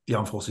the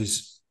armed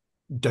forces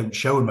don't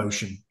show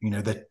emotion. You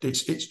know, that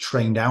it's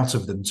trained out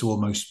of them to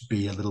almost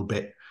be a little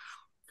bit,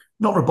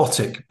 not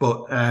robotic,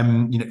 but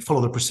you know,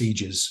 follow the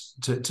procedures,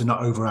 to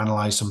not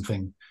overanalyze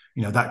something.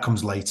 You know, that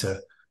comes later.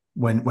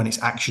 When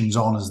it's actions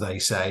on, as they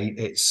say,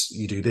 it's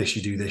you do this,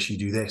 you do this, you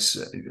do this.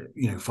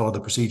 You know, follow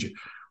the procedure.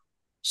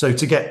 So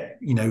to get,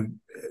 you know,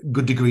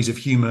 good degrees of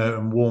humour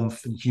and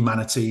warmth and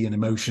humanity and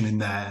emotion in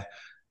there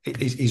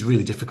is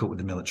really difficult with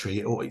the military.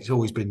 It's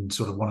always been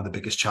sort of one of the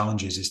biggest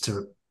challenges, is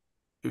to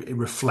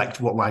reflect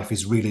what life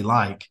is really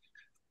like.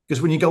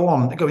 Because when you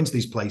go into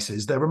these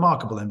places, they're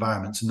remarkable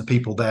environments, and the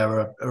people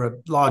there are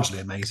largely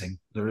amazing.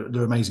 They're an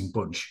amazing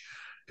bunch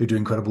who do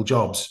incredible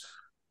jobs.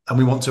 And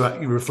we want to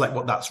reflect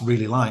what that's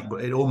really like,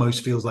 but it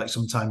almost feels like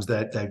sometimes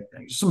they're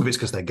some of it's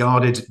because they're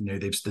guarded. You know,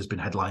 there's been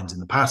headlines in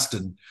the past,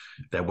 and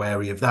they're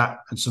wary of that,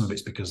 and some of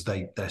it's because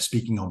they're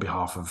speaking on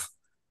behalf of,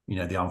 you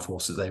know, the armed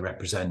forces that they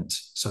represent.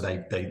 So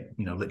they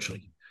you know,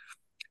 literally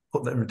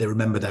they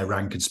remember their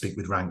rank and speak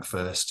with rank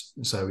first.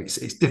 So it's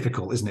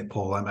difficult, isn't it,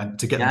 Paul?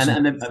 To get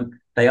them. And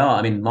they are.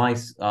 I mean, my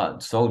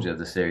soldier of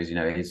the series, you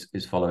know,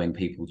 is following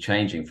people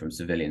changing from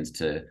civilians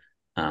to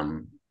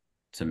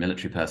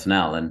military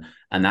personnel, and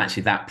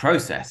actually that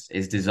process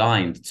is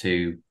designed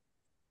to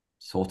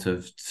sort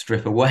of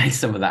strip away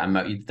some of that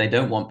emotion. They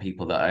don't want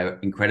people that are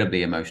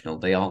incredibly emotional.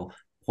 They are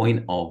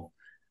point of,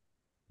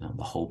 not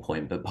the whole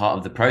point, but part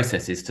of the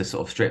process is to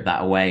sort of strip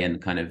that away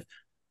and kind of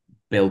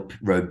build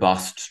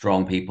robust,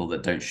 strong people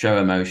that don't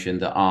show emotion,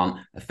 that aren't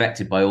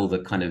affected by all the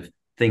kind of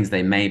things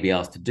they may be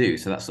asked to do.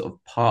 So that's sort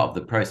of part of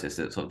the process,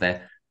 that sort of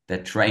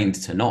they're trained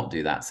to not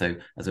do that. So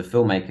as a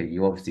filmmaker,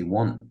 you obviously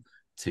want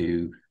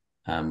to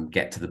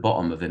get to the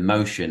bottom of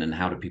emotion and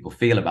how do people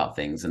feel about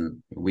things.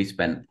 And we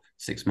spent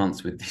 6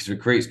 months with these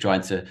recruits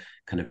trying to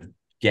kind of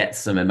get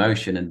some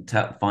emotion and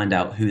find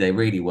out who they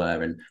really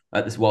were. And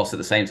whilst at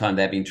the same time,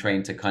 they're being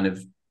trained to kind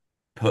of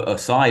put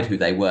aside who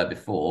they were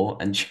before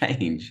and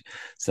change.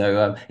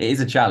 So it is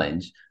a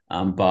challenge.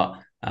 But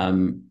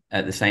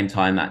at the same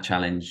time, that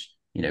challenge,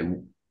 you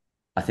know,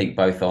 I think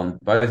both on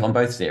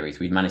both series,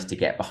 we've managed to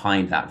get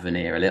behind that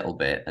veneer a little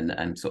bit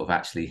and sort of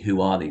actually,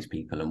 who are these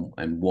people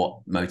and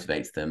what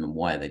motivates them and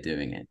why are they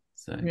doing it?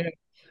 So yeah.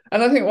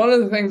 And I think one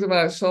of the things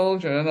about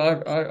Soldier, and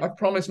I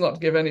promise not to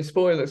give any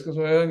spoilers because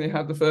we only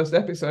had the first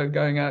episode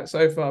going out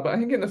so far, but I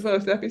think in the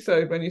first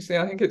episode, when you see,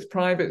 I think it's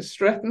Private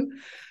Stretton,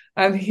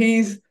 and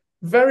he's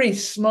very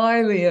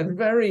smiley and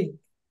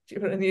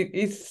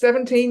he's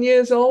 17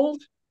 years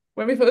old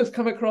when we first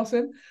come across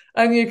him.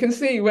 And you can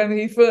see when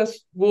he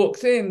first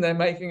walks in, they're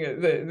making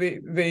it,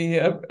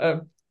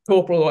 the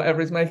corporal or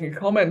whatever is making a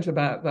comment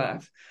about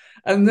that.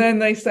 And then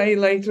they say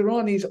later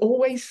on, he's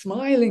always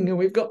smiling and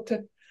we've got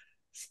to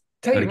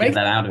Got to get make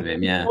that out of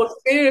him, yeah. more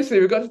seriously.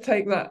 We've got to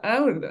take that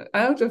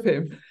out of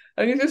him.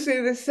 And you just see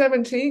this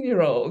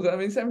 17-year-old, I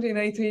mean, 17,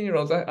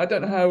 18-year-olds. I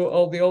don't know how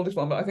old the oldest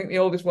one, but I think the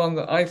oldest one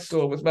that I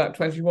saw was about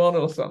 21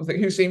 or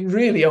something, who seemed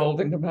really old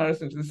in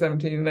comparison to the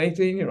 17 and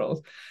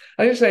 18-year-olds.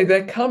 I just say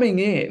they're coming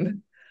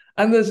in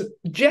and there's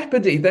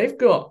jeopardy. They've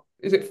got,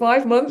 is it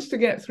 5 months to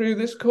get through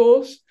this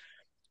course?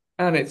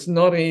 And it's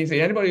not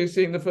easy. Anybody who's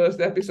seen the first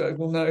episode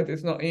will know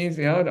it's not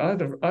easy. I'd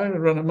have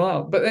run a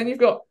mile. But then you've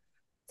got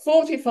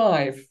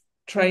 45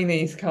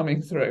 trainees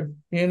coming through.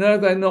 You know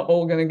they're not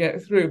all going to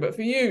get through, but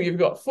for you, you've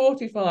got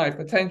 45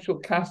 potential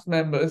cast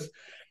members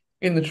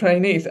in the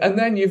trainees, and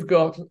then you've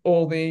got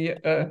all the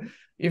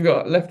you've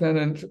got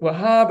Lieutenant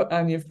Wahab,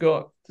 and you've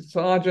got the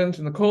sergeant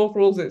and the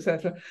corporals,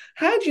 etc.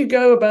 How do you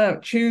go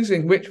about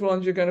choosing which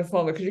ones you're going to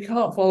follow? Because you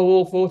can't follow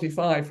all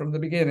 45 from the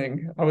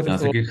beginning. I would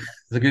have thought. It's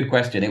a good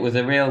question. It was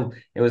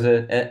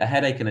a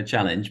headache and a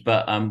challenge,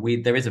 but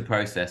there is a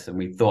process, and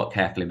we thought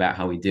carefully about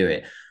how we do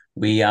it.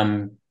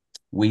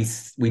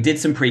 We did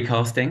some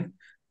pre-casting.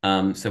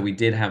 So we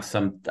did have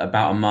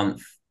about a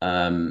month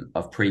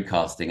of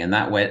pre-casting, and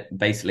that went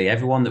basically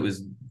everyone that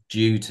was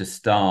due to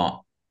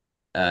start.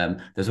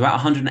 There's about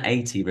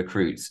 180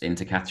 recruits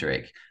into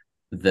Catterick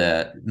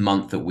the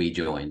month that we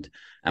joined,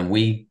 and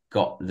we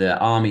got the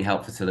Army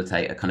help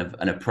facilitate a kind of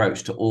an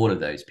approach to all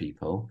of those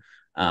people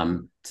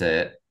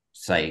to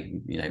say,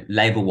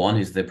 Label One,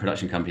 who's the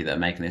production company that are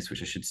making this,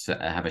 which I should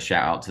have a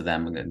shout out to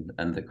them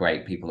and the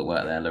great people that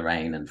work there,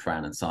 Lorraine and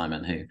Fran and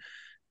Simon, who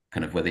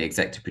kind of were the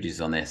executive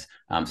producers on this.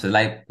 So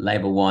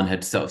Label One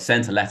had sort of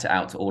sent a letter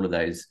out to all of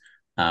those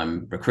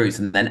recruits,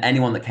 and then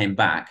anyone that came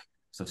back,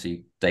 so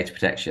obviously data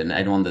protection,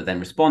 anyone that then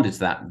responded to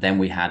that, then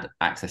we had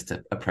access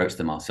to approach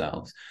them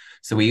ourselves.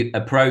 So we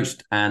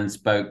approached and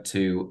spoke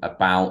to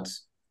about,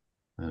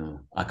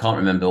 I can't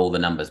remember all the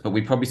numbers, but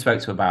we probably spoke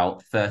to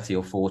about 30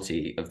 or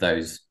 40 of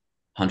those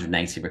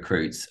 180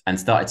 recruits and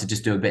started to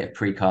just do a bit of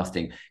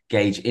pre-casting,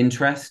 gauge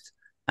interest,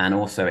 and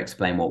also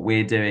explain what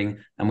we're doing.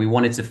 And we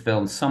wanted to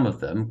film some of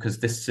them because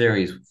this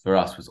series for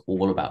us was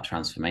all about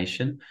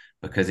transformation,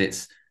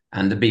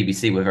 and the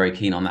BBC were very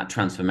keen on that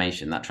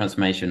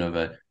transformation of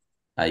a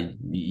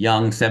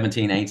young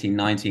 17, 18,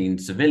 19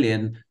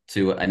 civilian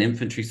to an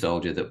infantry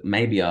soldier that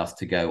may be asked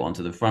to go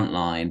onto the front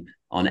line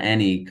on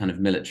any kind of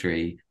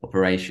military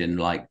operation.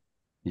 Like,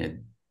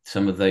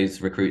 some of those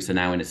recruits are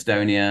now in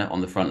Estonia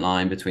on the front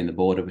line between the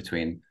border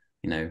between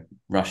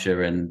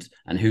Russia and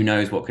who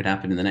knows what could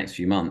happen in the next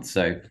few months.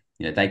 So,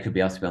 they could be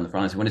asked to be on the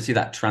front line. So we want to see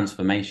that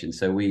transformation.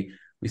 So we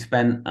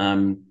spent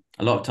a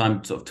lot of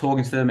time sort of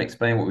talking to them,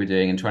 explaining what we're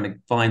doing and trying to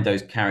find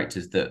those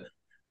characters that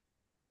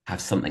have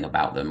something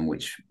about them,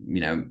 which,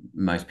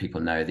 most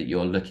people know that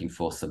you're looking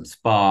for some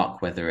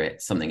spark, whether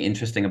it's something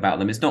interesting about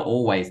them. It's not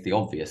always the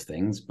obvious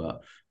things,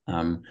 but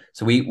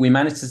so we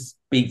managed to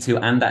speak to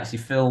and actually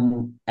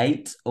film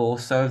 8 or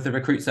so of the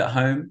recruits at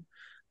home.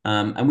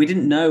 And we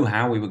didn't know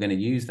how we were going to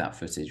use that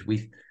footage.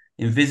 We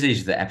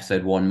envisaged that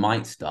episode 1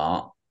 might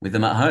start with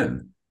them at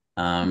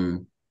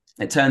home.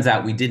 It turns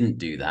out we didn't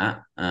do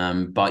that.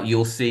 But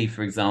you'll see,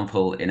 for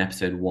example, in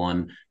episode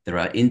 1, there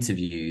are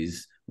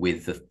interviews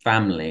with the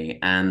family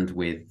and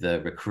with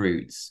the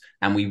recruits.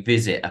 And we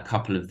visit a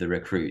couple of the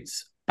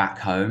recruits back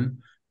home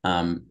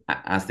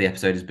as the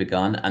episode has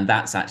begun. And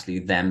that's actually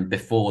them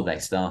before they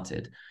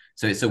started.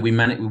 So we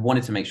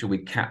wanted to make sure we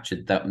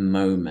captured that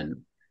moment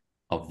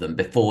of them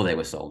before they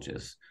were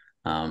soldiers,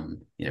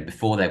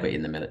 before they were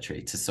in the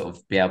military, to sort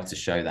of be able to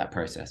show that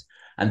process.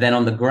 And then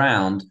on the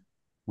ground,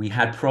 we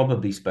had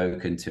probably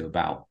spoken to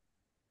about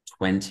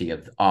 20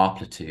 of our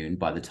platoon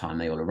by the time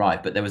they all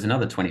arrived, but there was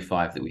another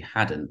 25 that we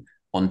hadn't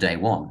on day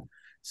 1.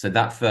 So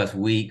that first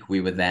week,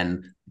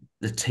 the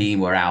team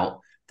were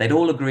out. They'd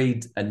all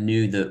agreed and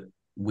knew that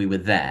we were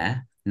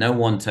there. No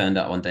one turned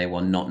up on day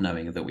 1 not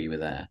knowing that we were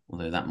there,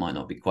 although that might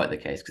not be quite the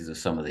case because of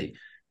some of the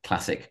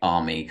classic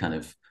Army kind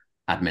of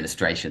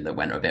administration that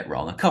went a bit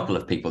wrong. A couple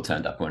of people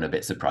turned up and were a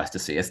bit surprised to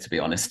see us, to be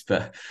honest.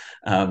 But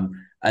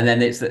and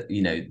then it's that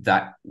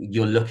that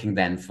you're looking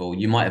then for,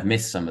 you might have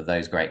missed some of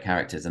those great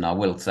characters. And I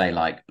will say,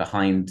 like,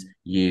 behind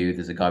you,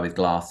 there's a guy with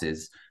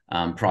glasses,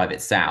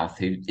 Private South,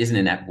 who isn't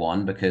in Ep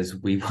 1 because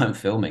we weren't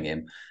filming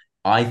him.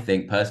 I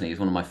think personally he's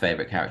one of my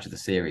favorite characters of the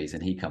series,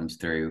 and he comes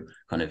through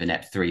kind of in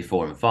Ep 3,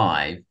 4, and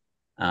 5.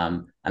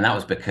 And that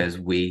was because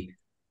we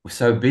were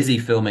so busy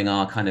filming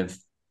our kind of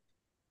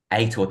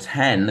 8 or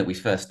 10 that we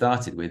first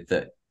started with,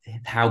 that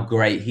how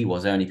great he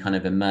was only kind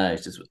of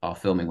emerged as our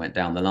filming went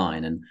down the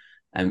line.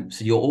 And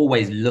so you're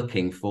always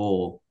looking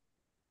for,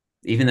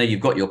 even though you've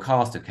got your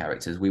cast of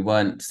characters, we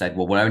weren't said,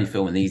 well, we're only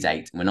filming these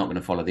 8 and we're not going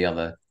to follow the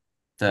other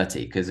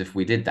 30, because if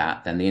we did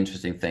that, then the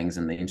interesting things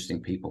and the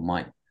interesting people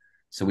might.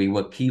 So we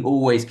were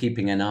always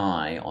keeping an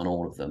eye on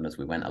all of them as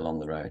we went along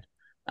the road.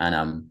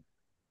 And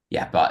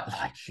but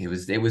like it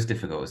was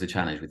difficult. It was a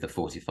challenge with the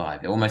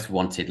 45. I almost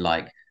wanted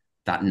like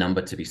that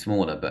number to be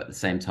smaller, but at the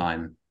same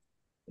time,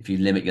 if you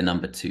limit your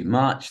number too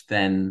much,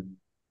 then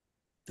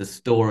the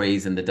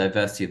stories and the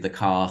diversity of the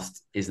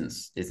cast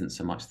isn't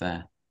so much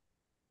there.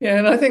 Yeah,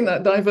 and I think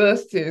that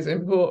diversity is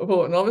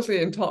important.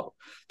 Obviously, in Top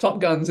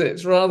Guns,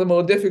 it's rather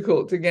more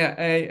difficult to get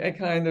a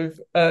kind of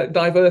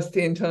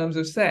diversity in terms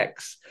of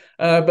sex,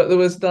 but there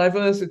was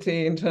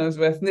diversity in terms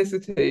of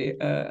ethnicity.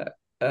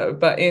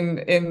 But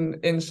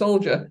in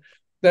Soldier,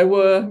 there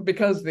were,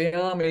 because the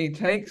army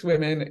takes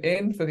women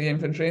in for the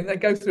infantry and they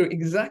go through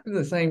exactly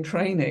the same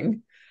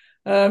training.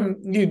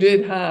 You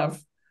did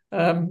have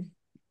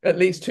at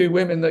least two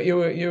women that you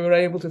were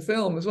able to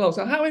film as well.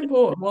 So how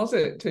important was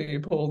it to you,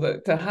 Paul,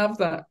 that to have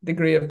that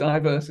degree of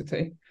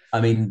diversity?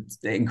 I mean,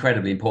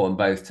 incredibly important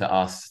both to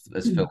us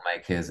as Mm.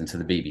 filmmakers and to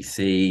the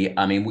BBC.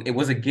 I mean, it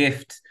was a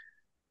gift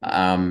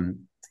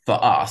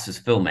for us as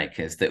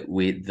filmmakers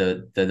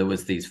that there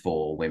was these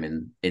four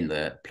women in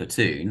the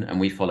platoon, and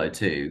we followed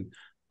too,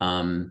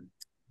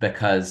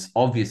 because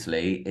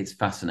obviously it's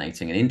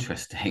fascinating and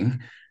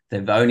interesting.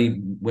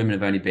 Women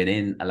have only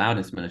been allowed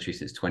into military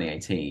since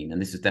 2018,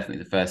 and this is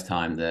definitely the first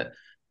time that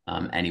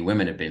any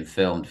women have been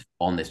filmed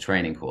on this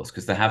training course,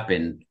 because there have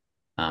been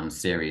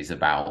series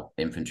about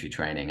infantry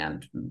training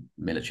and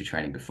military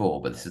training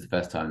before, but this is the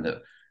first time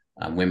that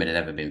women had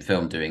ever been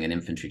filmed doing an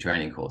infantry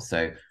training course.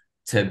 So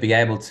to be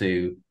able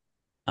to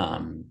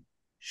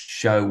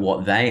show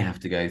what they have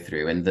to go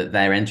through, and that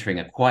they're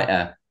entering quite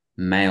a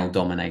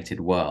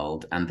male-dominated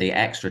world, and the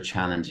extra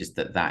challenges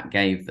that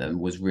gave them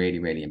was really,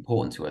 really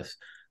important to us.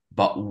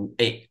 But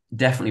it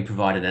definitely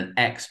provided an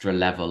extra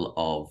level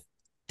of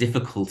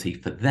difficulty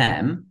for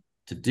them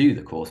to do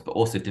the course, but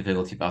also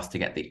difficulty for us to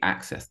get the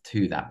access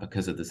to that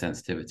because of the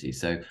sensitivity.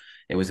 So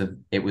it was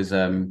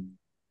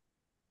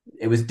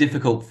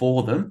difficult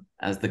for them,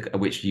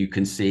 which you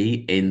can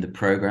see in the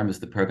program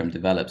as the program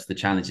develops, the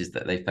challenges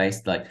that they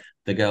faced. Like,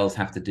 the girls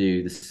have to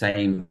do the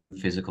same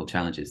physical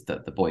challenges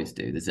that the boys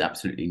do. There's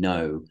absolutely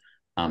no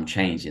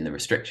change in the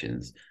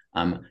restrictions.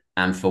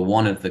 And for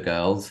one of the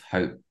girls,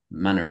 Hope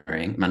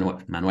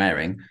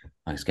Manwaring,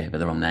 I just gave her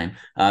the wrong name.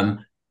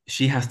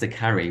 She has to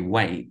carry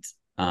weight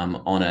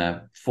on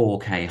a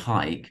 4K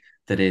hike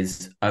that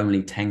is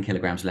only 10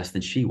 kilograms less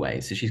than she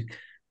weighs. So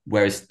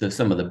whereas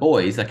some of the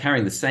boys are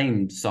carrying the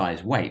same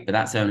size weight, but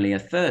that's only a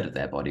third of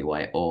their body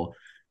weight.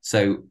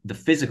 So the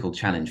physical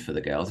challenge for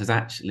the girls is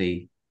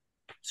actually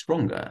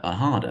stronger or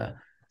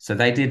harder. So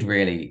they did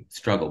really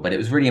struggle, but it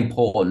was really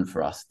important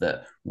for us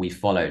that we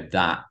followed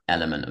that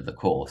element of the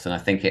course. And I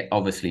think it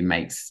obviously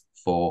makes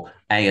for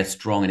a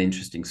strong and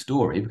interesting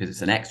story, because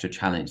it's an extra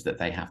challenge that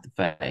they have to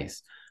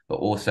face, but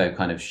also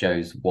kind of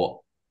shows what,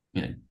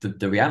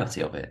 the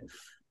reality of it.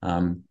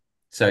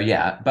 So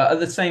yeah, but at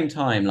the same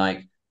time,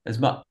 like, as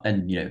much,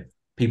 and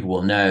people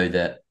will know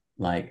that,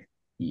 like,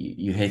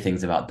 you hear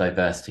things about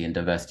diversity and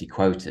diversity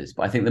quotas,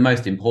 but I think the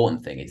most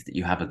important thing is that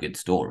you have a good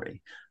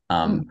story.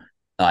 Mm.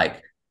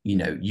 Like,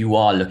 you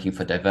are looking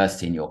for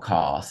diversity in your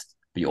cast,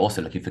 but you're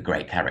also looking for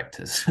great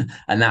characters.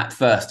 And that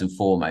first and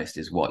foremost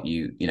is what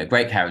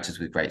great characters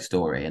with great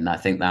story. And I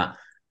think that,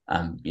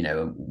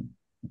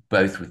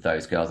 both with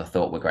those girls, I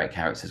thought, were great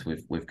characters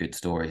with good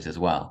stories as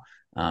well.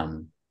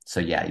 So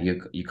yeah,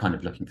 you're kind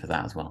of looking for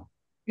that as well.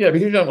 Yeah,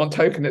 because you don't want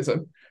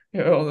tokenism.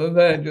 They're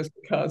there just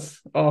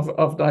because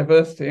of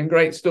diversity, and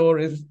great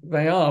stories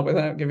they are,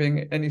 without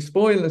giving any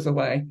spoilers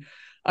away.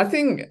 I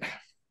think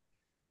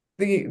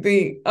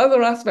the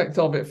other aspect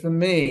of it for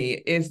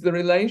me is the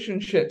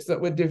relationships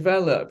that were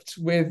developed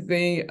with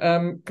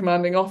the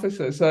commanding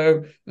officers.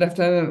 So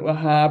Lieutenant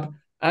Wahab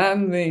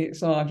and the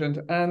sergeant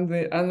and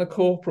the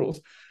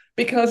corporals,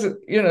 because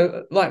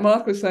like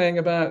Mark was saying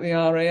about the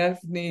RAF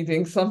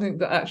needing something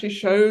that actually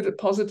showed a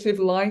positive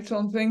light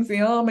on things.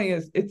 The army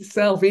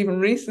itself, even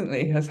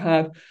recently, has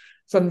had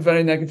some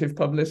very negative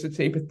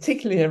publicity,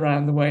 particularly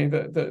around the way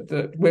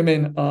that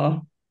women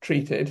are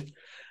treated.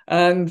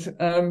 And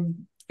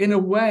in a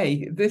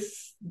way,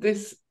 this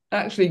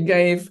actually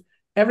gave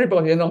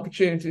everybody an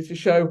opportunity to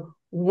show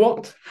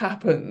what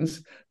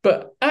happens,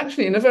 but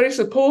actually in a very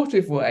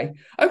supportive way.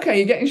 Okay,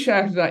 you're getting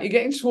shouted at, you're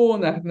getting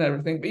sworn at and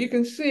everything, but you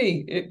can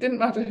see it didn't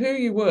matter who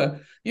you were.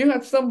 You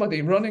had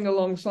somebody running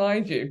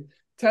alongside you,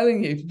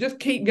 telling you to just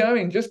keep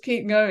going, just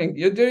keep going.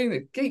 You're doing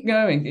it, keep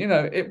going.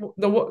 There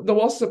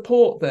was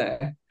support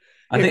there.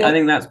 I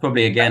think that's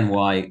probably, again,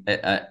 why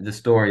the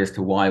story as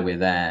to why we're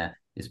there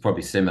is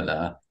probably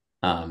similar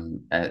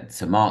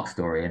to Mark's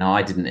story. And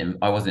I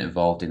wasn't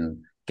involved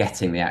in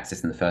getting the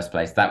access in the first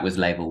place. That was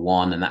label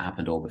one, and that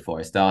happened all before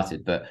I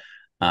started. But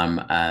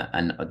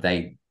and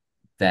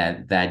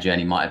their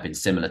journey might have been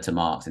similar to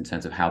Mark's in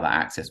terms of how that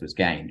access was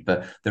gained.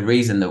 But the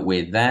reason that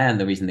we're there, and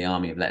the reason the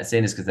army have let us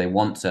in, is because they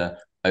want to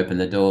open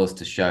the doors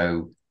to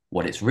show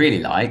what it's really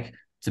like,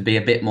 to be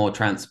a bit more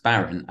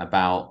transparent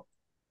about,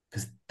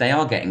 because they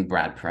are getting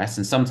bad press,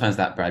 and sometimes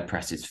that bad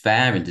press is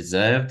fair and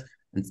deserved,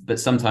 but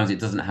sometimes it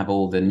doesn't have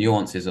all the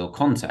nuances or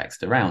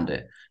context around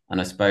it. And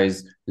I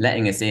suppose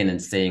letting us in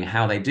and seeing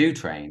how they do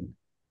train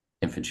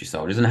infantry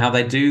soldiers, and how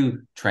they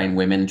do train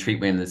women, treat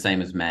women the same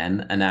as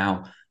men, and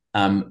now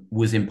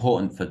was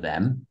important for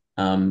them.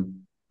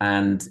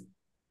 And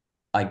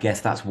I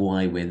guess that's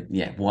why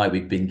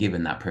we've been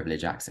given that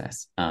privilege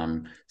access.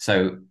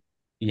 So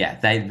yeah,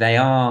 they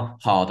are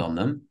hard on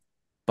them,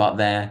 but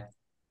they're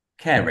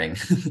caring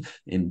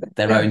in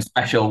their own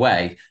special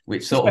way,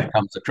 which sort of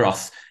comes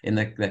across in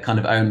their kind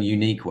of own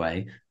unique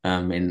way,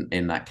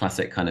 in that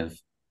classic kind of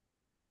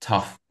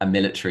tough a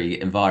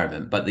military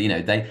environment. But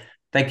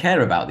they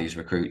care about these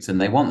recruits and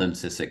they want them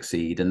to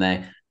succeed, and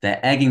they're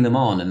egging them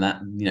on,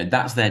 and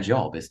that's their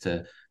job, is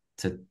to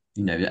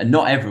and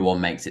not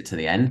everyone makes it to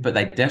the end, but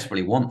they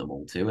desperately want them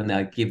all to, and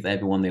they give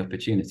everyone the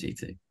opportunity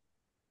to.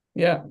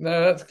 Yeah,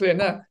 no, that's clear.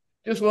 Now,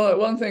 just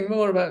one thing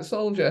more about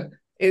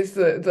Soldier is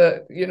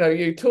that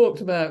you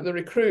talked about the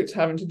recruits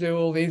having to do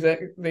all these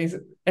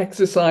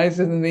exercises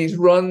and these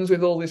runs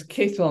with all this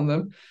kit on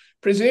them.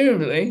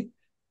 Presumably,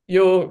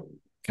 your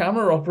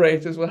camera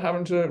operators were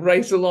having to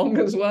race along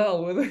as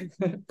well, were they?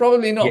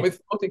 Probably not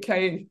with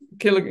 40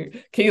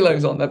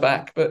 kilos on their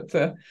back, but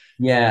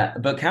yeah,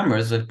 but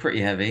cameras are pretty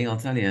heavy, I'll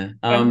tell you.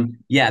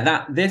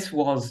 This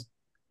was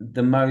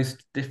the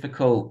most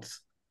difficult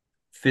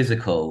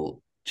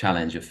physical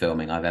challenge of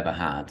filming I've ever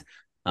had.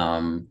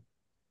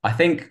 I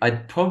think I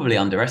probably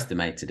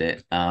underestimated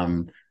it,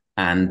 and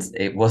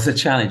it was a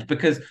challenge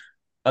because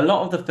a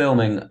lot of the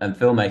filming and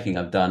filmmaking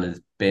I've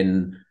done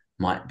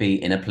might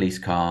be in a police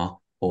car,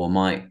 or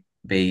might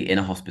be in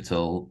a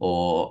hospital,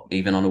 or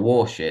even on a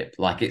warship.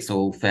 Like, it's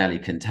all fairly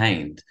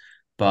contained.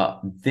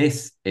 But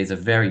this is a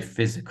very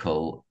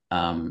physical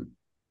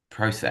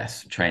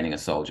process, training a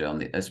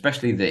soldier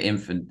especially the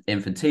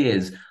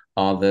infanteers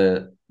are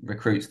the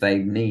recruits they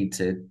need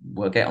to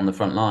get on the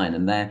front line,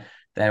 and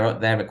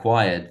they're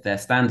required. Their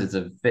standards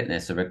of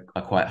fitness are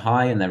quite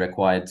high, and they're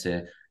required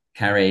to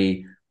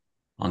carry.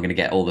 I'm going to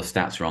get all the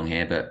stats wrong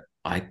here, but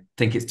I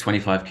think it's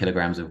 25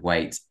 kilograms of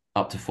weight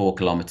up to 4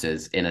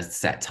 kilometers in a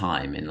set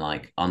time in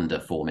like under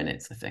 4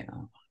 minutes. I think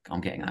I'm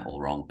getting that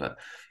all wrong, but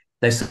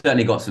they've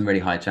certainly got some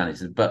really high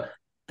challenges. But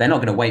they're not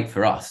going to wait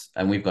for us,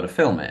 and we've got to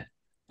film it.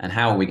 And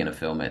how are we going to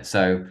film it?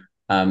 So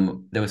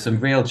there were some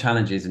real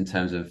challenges in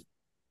terms of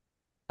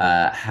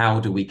how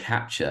do we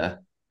capture,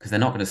 because they're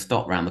not going to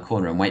stop around the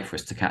corner and wait for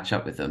us to catch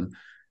up with them.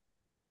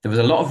 There was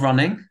a lot of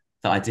running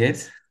that I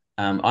did.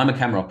 I'm a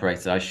camera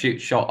operator. I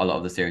shot a lot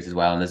of the series as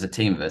well, and there's a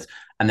team of us.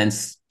 And then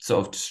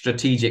sort of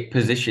strategic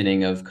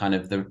positioning of kind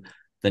of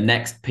the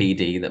next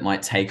PD that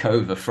might take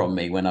over from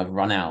me when I've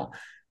run out,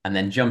 and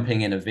then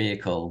jumping in a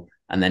vehicle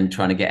and then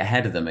trying to get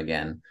ahead of them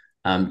again.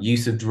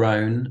 Use of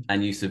drone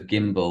and use of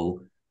gimbal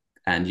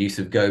and use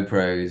of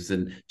GoPros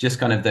and just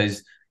kind of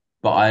those.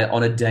 But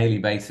on a daily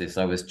basis,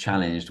 I was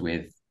challenged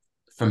with,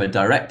 from a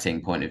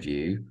directing point of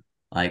view,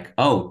 like,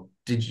 oh,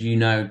 did you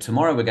know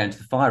tomorrow we're going to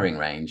the firing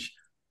range?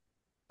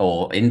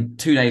 Or in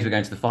 2 days, we're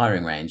going to the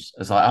firing range.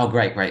 It's like, oh,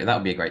 great. That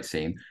would be a great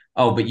scene.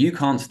 Oh, but you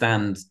can't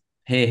stand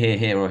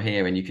here, or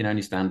here, and you can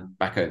only stand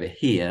back over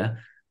here.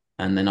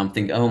 And then I'm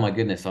thinking, oh my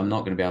goodness, I'm not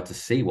going to be able to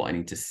see what I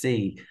need to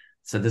see.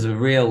 So there's a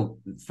real,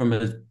 from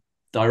a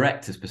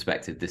director's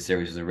perspective, this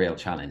series was a real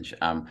challenge.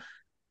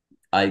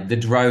 The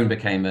drone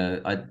became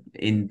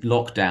in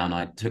lockdown,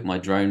 I took my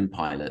drone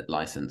pilot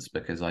license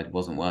because I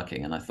wasn't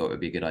working, and I thought it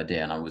would be a good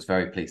idea. And I was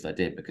very pleased I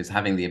did, because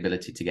having the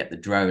ability to get the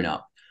drone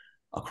up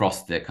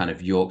across the kind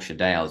of Yorkshire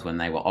Dales when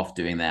they were off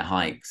doing their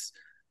hikes,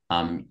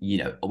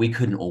 we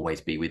couldn't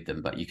always be with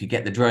them, but you could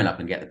get the drone up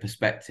and get the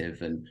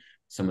perspective, and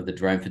some of the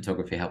drone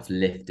photography helps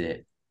lift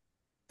it.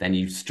 Then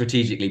you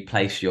strategically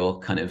place your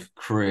kind of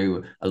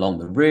crew along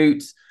the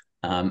route.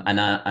 And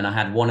I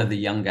had one of the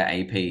younger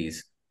APs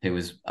who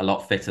was a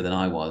lot fitter than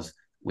I was,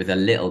 with a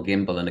little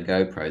gimbal and a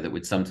GoPro that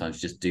would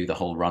sometimes just do the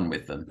whole run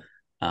with them.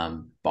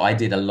 But I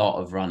did a lot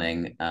of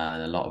running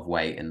and a lot of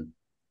weight. And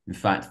in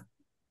fact,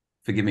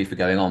 forgive me for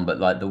going on, but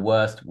like the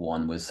worst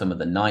one was some of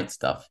the night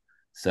stuff.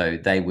 So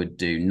they would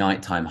do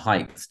nighttime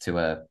hikes to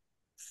a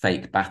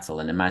fake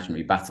battle, an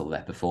imaginary battle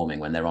they're performing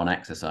when they're on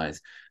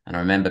exercise. And I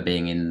remember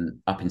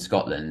being up in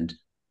Scotland,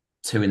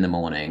 2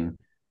 a.m.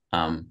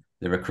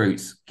 The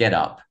recruits get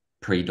up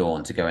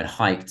pre-dawn to go and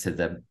hike to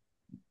the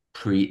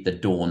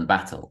dawn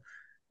battle.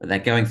 But they're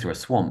going through a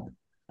swamp,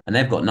 and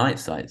they've got night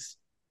sights.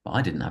 But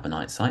I didn't have a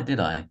night sight, did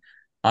I?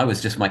 I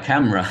was just my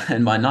camera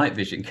and my night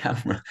vision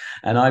camera.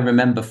 And I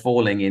remember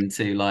falling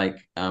into like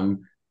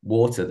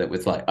water that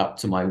was like up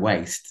to my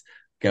waist,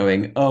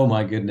 going, oh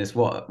my goodness,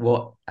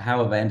 how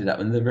have I ended up?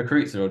 And the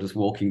recruits are all just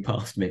walking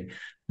past me.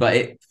 But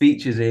it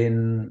features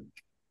in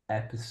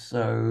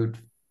episode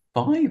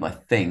 5, I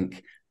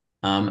think.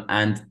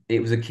 And it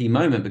was a key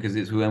moment because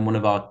it's when one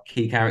of our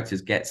key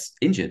characters gets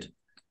injured,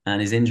 and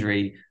his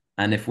injury.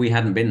 And if we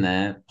hadn't been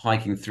there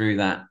hiking through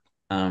that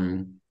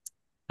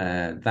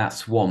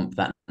swamp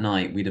that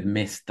night, we'd have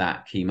missed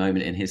that key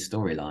moment in his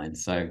storyline.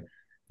 So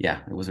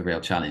yeah, it was a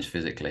real challenge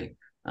physically.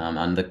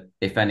 And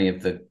if any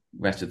of the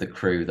rest of the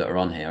crew that are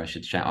on here, I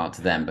should shout out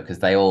to them, because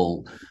they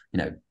all,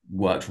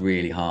 worked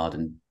really hard,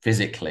 and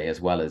physically as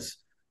well as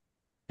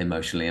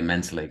emotionally and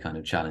mentally kind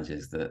of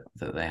challenges that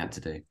they had to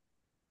do.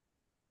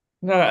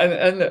 No,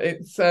 and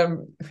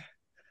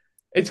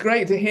it's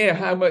great to hear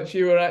how much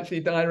you were actually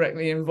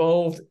directly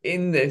involved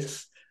in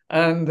this,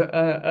 and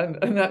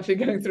actually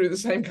going through the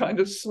same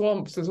kind of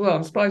swamps as well.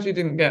 I'm surprised you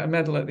didn't get a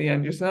medal at the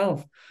end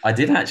yourself. I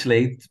did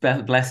actually,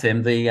 bless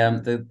him.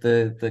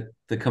 The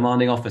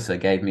commanding officer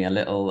gave me a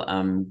little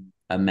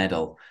a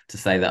medal to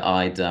say that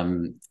I'd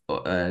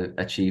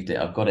achieved it.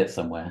 I've got it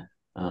somewhere.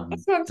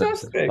 That's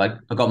fantastic.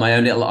 I got my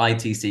own little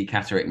ITC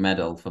Catterick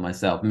medal for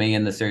myself. Me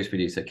and the series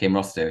producer Kim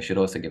Roster should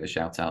also give a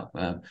shout out.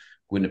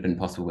 Wouldn't have been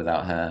possible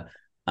without her.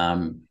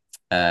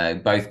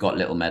 Both got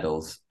little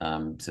medals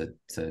to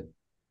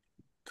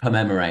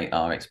commemorate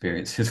our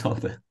experiences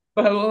of it.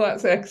 Well,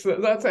 that's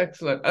excellent. That's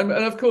excellent. And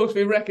of course,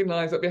 we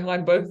recognise that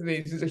behind both of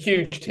these is a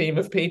huge team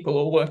of people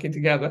all working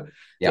together.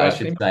 Yeah, I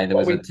should say there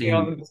was a team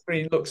on the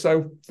screen looks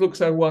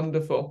so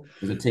wonderful.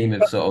 There's a team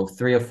of sort of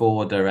 3 or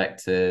 4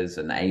 directors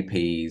and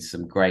APs,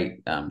 some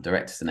great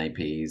directors and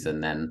APs,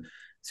 and then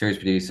series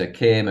producer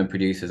Kim and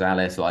producers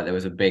Alice. Like there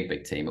was a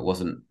big team. It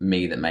wasn't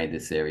me that made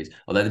this series.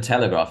 Although the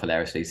Telegraph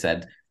hilariously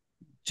said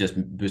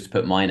just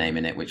put my name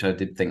in it, which I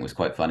did think was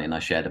quite funny, and I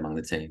shared among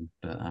the team.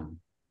 But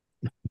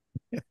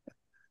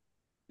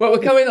well,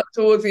 we're coming up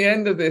towards the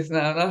end of this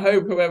now, and I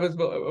hope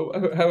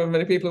however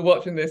many people are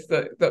watching this,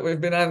 that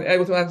we've been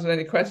able to answer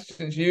any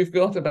questions you've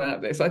got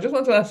about this. I just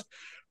want to ask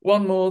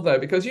one more, though,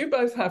 because you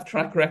both have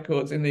track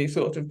records in these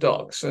sort of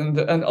docs and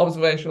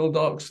observational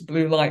docs,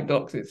 blue light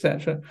docs,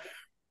 etc.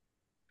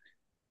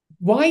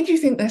 Why do you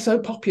think they're so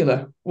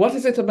popular? What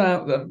is it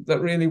about them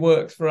that really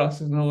works for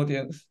us as an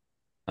audience?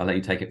 I'll let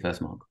you take it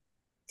first, Mark.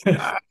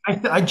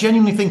 I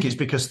genuinely think it's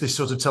because this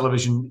sort of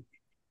television,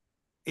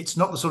 it's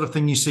not the sort of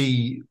thing you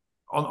see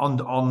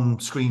on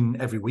screen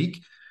every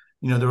week.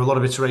 You know, there are a lot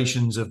of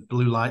iterations of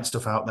blue light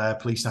stuff out there,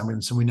 police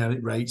ambulance, and we know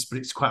it rates, but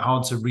it's quite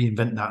hard to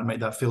reinvent that and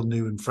make that feel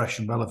new and fresh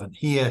and relevant.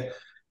 Here,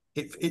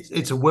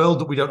 it's a world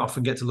that we don't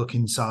often get to look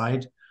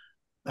inside.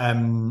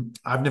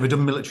 I've never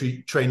done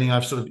military training.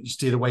 I've sort of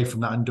steered away from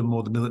that and done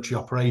more the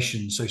military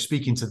operations. So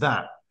speaking to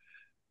that,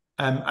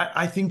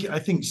 I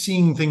think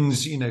seeing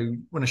things, you know,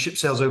 when a ship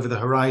sails over the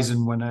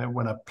horizon, when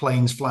a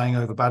plane's flying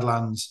over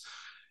Badlands,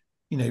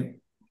 you know,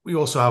 we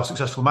all saw how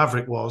successful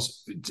Maverick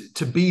was.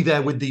 To be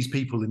there with these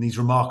people in these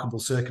remarkable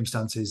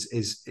circumstances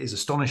is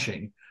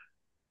astonishing.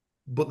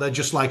 But they're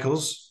just like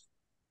us.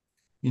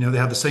 You know, they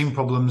have the same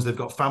problems. They've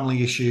got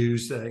family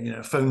issues. You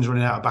know, phones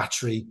running out of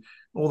battery.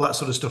 All that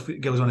sort of stuff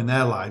that goes on in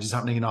their lives is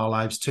happening in our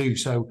lives too.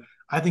 So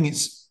I think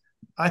it's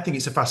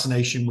a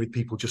fascination with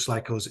people just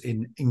like us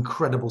in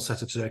incredible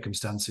set of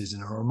circumstances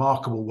in a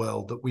remarkable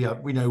world that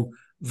we know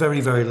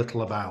very, very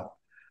little about,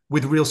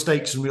 with real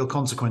stakes and real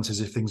consequences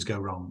if things go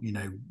wrong. You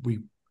know,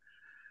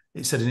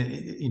 it said,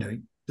 you know,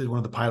 one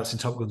of the pilots in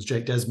Top Gun's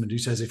Jake Desmond, who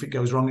says if it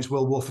goes wrong, it's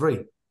World War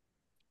III.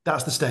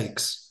 That's the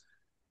stakes.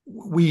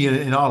 We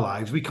in our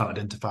lives, we can't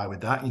identify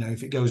with that. You know,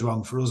 if it goes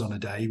wrong for us on a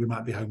day, we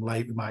might be home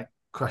late, we might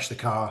crash the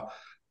car,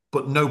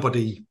 but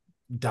nobody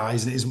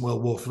dies and it isn't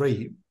World War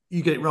III.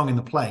 You get it wrong in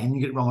the plane,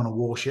 you get it wrong on a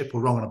warship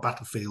or wrong on a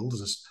battlefield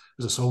as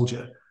a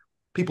soldier,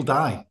 people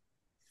die,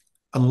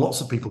 and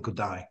lots of people could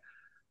die.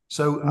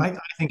 So I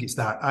think it's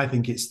that. I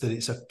think it's that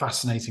it's a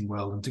fascinating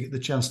world, and to get the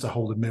chance to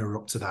hold a mirror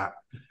up to that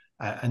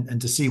and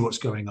to see what's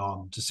going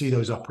on, to see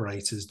those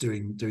operators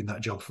doing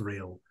that job for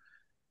real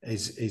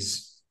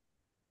is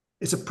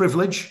it's a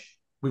privilege.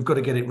 We've got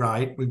to get it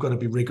right. We've got to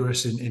be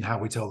rigorous in how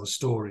we tell the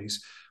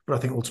stories. But I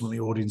think ultimately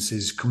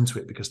audiences come to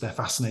it because they're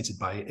fascinated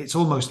by it. It's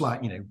almost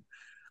like, you know,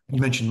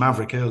 you mentioned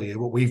Maverick earlier.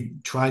 What we've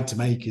tried to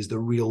make is the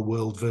real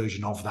world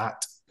version of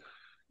that.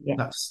 Yeah.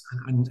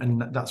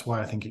 That's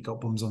why I think it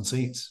got bums on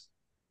seats.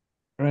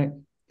 Right.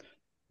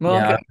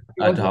 Mark,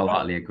 yeah, I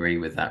wholeheartedly agree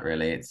with that.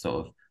 Really, it's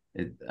sort of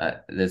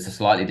there's a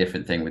slightly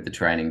different thing with the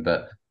training,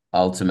 but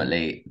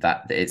ultimately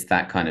that it's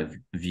that kind of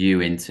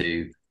view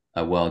into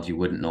a world you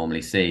wouldn't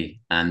normally see.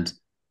 And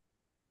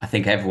I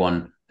think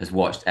everyone has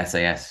watched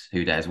SAS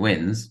Who Dares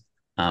Wins,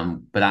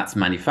 but that's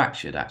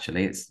manufactured.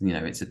 Actually, it's, you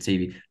know, it's a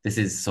TV. This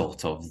is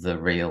sort of the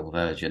real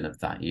version of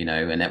that, you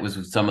know. And it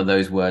was some of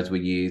those words were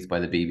used by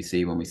the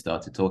BBC when we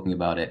started talking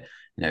about it.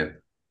 You know,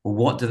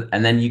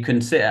 and then you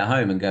can sit at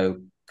home and go,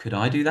 could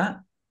I do that?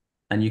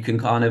 And you can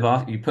kind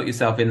of you put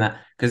yourself in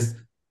that, because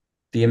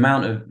the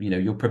amount of, you know,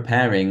 you're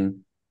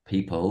preparing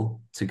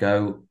people to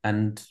go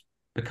and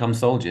become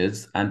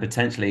soldiers and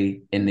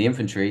potentially in the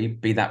infantry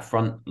be that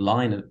front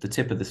line of the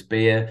tip of the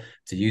spear,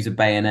 to use a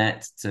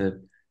bayonet to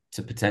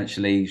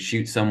potentially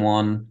shoot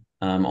someone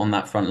on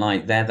that front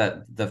line.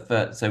 They're the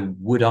first. So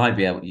would I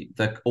be able?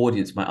 The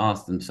audience might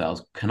ask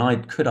themselves, could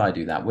I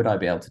do that? Would I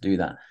be able to do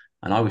that?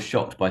 And I was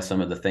shocked by some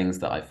of the things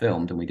that I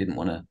filmed, and we didn't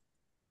want to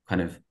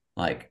kind of,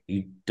 like,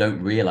 you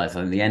don't realize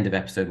at the end of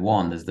episode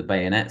 1 there's the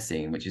bayonet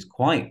scene, which is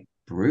quite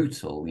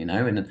brutal, you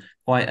know,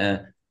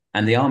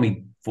 and the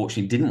army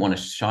fortunately didn't want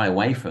to shy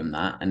away from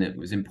that, and it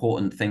was an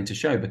important thing to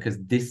show because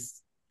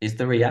this is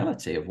the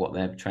reality of what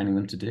they're training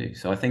them to do.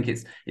 So I think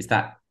it's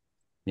that,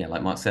 yeah,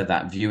 like Mark said,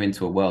 that view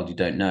into a world you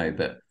don't know,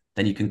 but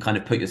then you can kind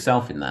of put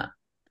yourself in that.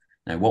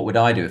 Now, what would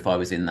I do if I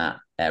was in that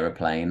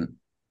aeroplane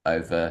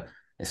over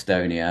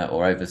Estonia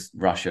or over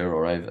Russia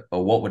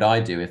or what would I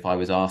do if I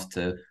was asked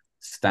to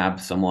stab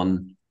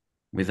someone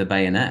with a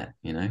bayonet,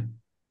 you know?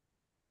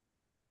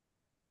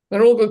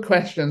 They're all good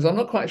questions. I'm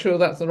not quite sure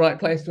that's the right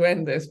place to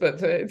end this,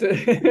 but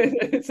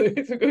it's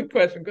a good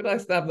question. Could I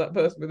stab that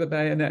person with a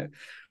bayonet?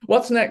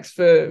 What's next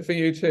for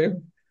you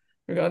two?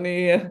 We got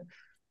any?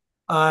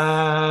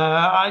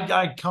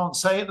 I can't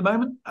say at the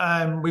moment.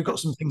 We've got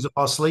some things up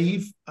our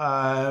sleeve.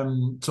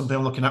 Something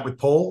I'm looking at with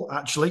Paul,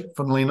 actually,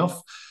 funnily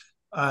enough.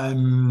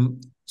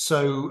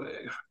 So,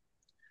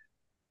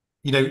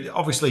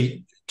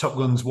 obviously Top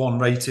Gun's 1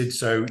 rated,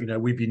 so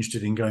we'd be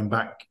interested in going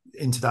back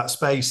into that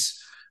space.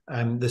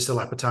 There's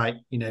still appetite,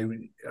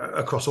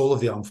 across all of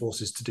the armed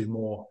forces to do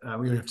more. We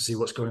only have to see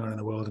what's going on in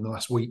the world in the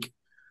last week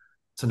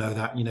to know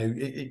that.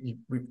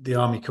 The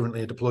army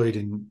currently are deployed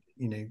in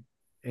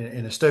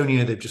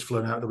Estonia. They've just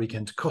flown out the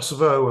weekend to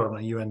Kosovo or on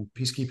a UN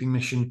peacekeeping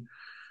mission.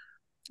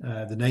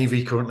 The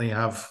Navy currently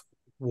have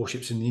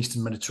warships in the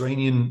Eastern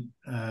Mediterranean,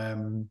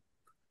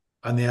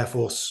 and the Air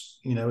Force,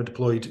 are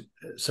deployed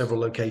at several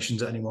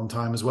locations at any one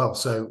time as well.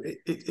 So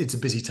it's a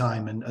busy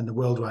time, and the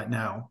world right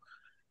now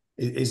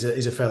is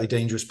a fairly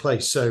dangerous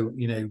place. So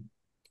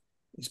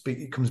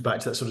it comes back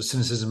to that sort of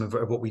cynicism of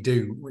what we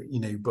do.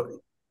 But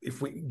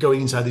if we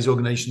going inside these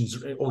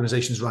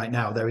organizations right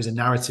now, there is a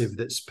narrative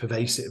that's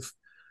pervasive,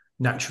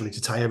 naturally,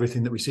 to tie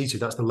everything that we see to.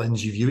 That's the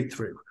lens you view it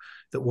through.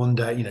 That one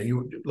day,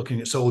 you're looking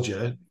at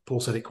soldier.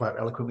 Paul said it quite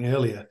eloquently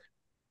earlier.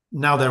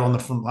 Now they're on the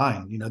front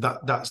line.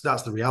 That's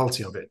the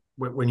reality of it.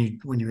 When you're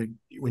in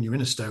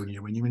Estonia,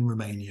 when you're in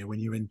Romania, when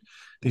you're in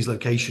these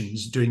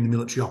locations doing the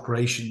military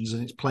operations,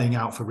 and it's playing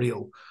out for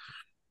real,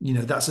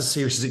 that's as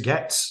serious as it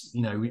gets.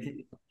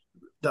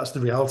 That's the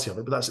reality of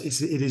it. But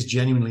it is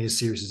genuinely as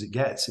serious as it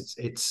gets.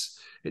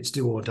 It's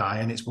do or die,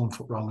 and it's 1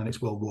 foot wrong, and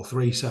it's World War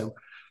III. So,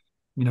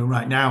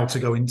 right now to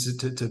go into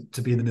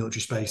to be in the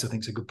military space, I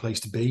think is a good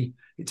place to be.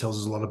 It tells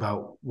us a lot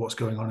about what's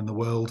going on in the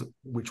world,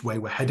 which way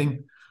we're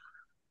heading.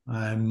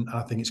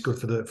 I think it's good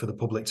for the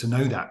public to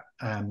know that.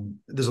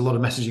 There's a lot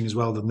of messaging as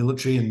well. The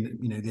military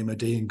and the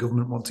MOD and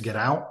government want to get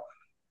out.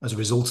 As a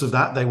result of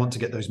that, they want to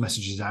get those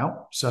messages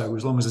out. So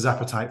as long as there's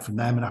appetite from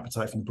them and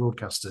appetite from the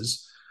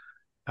broadcasters,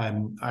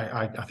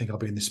 I think I'll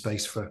be in this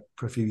space for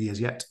a few years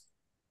yet.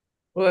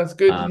 Well, that's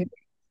good.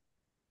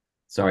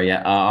 Sorry,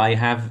 yeah, I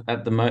have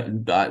at the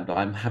moment.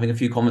 I'm having a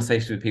few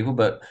conversations with people,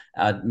 but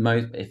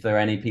if there are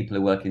any people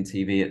who work in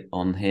TV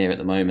on here at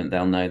the moment,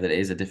 they'll know that it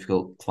is a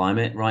difficult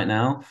climate right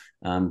now.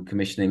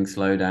 Commissioning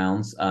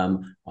slowdowns.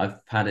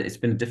 It's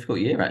been a difficult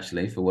year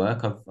actually for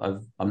work.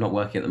 I'm not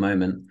working at the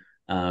moment.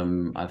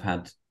 I've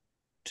had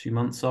 2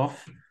 months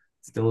off.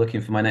 Still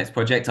looking for my next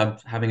project. I'm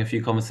having a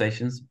few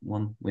conversations,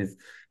 one with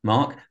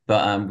Mark,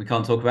 but we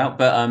can't talk about.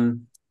 But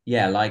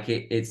yeah, like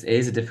it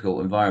is a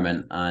difficult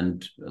environment,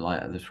 and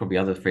like there's probably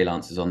other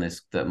freelancers on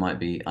this that might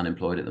be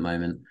unemployed at the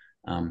moment.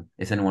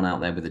 If anyone out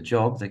there with a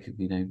job, they could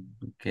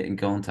get in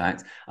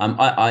contact.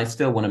 I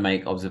still want to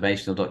make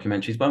observational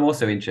documentaries, but I'm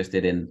also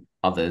interested in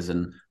others,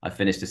 and I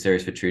finished a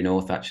series for True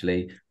North,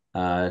 actually,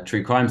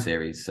 true crime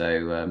series.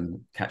 So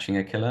Catching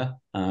a Killer,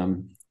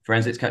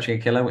 Forensics Catching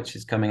a Killer, which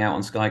is coming out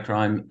on Sky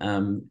Crime.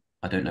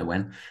 I don't know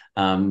when.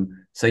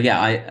 So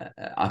yeah,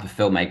 I'm a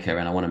filmmaker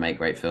and I want to make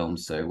great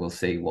films. So we'll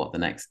see what the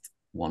next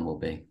one will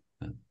be.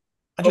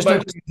 I just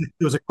noticed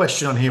there was a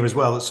question on here as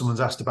well that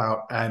someone's asked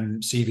about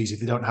CVs.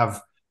 If they don't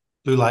have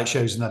blue light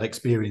shows and that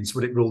experience,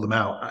 would it rule them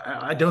out?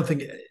 I don't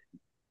think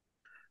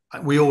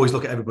we always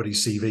look at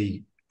everybody's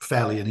CV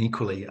fairly and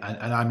equally,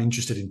 and I'm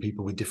interested in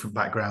people with different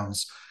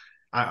backgrounds.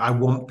 I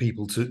want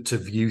people to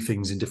view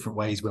things in different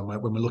ways when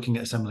we're looking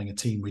at assembling a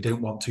team. We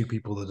don't want two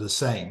people that are the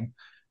same,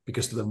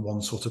 because then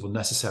one's sort of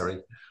unnecessary.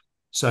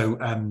 So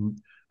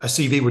a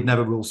CV would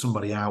never rule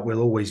somebody out.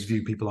 We'll always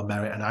view people on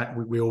merit,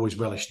 and we always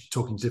relish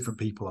talking to different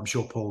people. I'm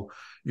sure, Paul,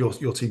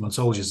 your team on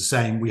Soldier is the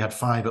same. We had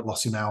 5 at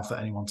Lossiemouth at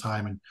any one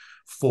time and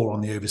 4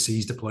 on the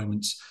overseas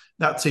deployments.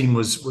 That team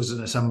was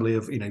an assembly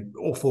of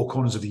all 4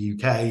 corners of the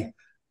UK,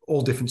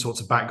 all different sorts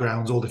of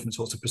backgrounds, all different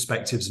sorts of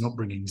perspectives and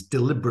upbringings,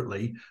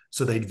 deliberately,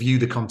 so they'd view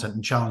the content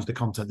and challenge the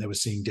content they were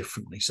seeing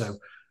differently. So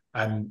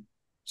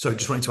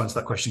just wanted to answer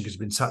that question, because you've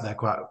been sat there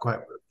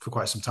for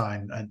quite some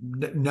time,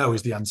 and no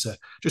is the answer.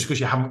 Just because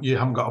you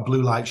haven't got a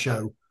blue light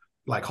show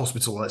like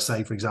hospital, let's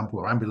say, for example,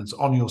 or ambulance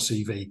on your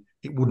CV,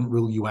 it wouldn't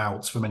rule you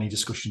out from any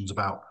discussions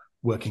about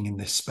working in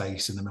this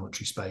space, in the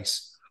military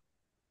space.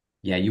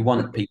 Yeah, you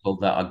want people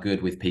that are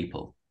good with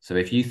people. So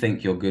if you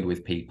think you're good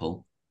with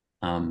people,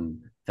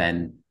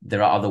 then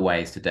there are other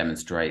ways to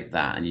demonstrate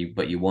that,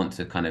 but you want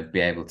to kind of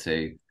be able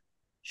to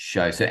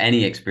show. So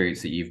any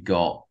experience that you've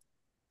got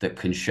that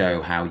can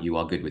show how you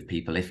are good with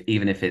people,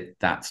 even if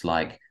that's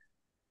like,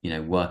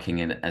 working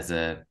in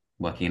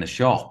a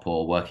shop,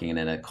 or working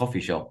in a coffee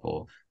shop,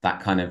 or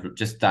that kind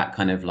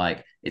of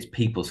like, it's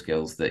people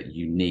skills that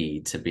you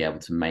need to be able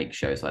to make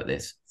shows like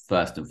this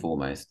first and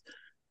foremost,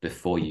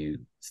 before you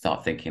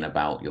start thinking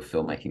about your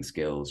filmmaking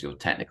skills, your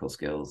technical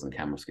skills and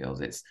camera skills.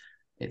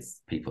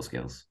 It's people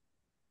skills.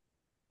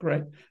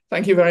 Great.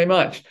 Thank you very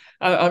much.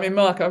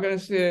 Mark, I'm going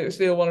to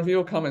steal one of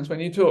your comments when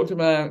you talked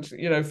about,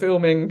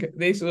 filming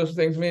these sorts of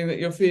things, meaning that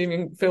you're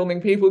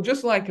filming people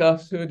just like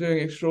us who are doing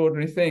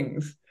extraordinary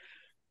things.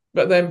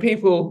 But then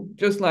people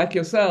just like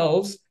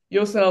yourself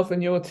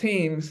and your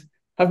teams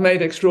have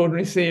made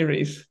extraordinary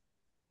series.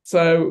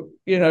 So,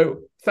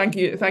 thank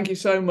you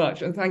so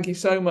much. And thank you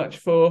so much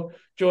for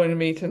joining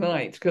me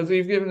tonight, because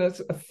you've given us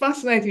a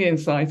fascinating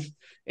insight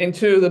in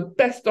two of the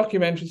best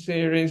documentary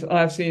series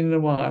I've seen in a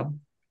while.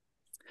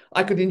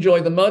 I could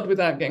enjoy the mud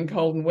without getting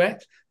cold and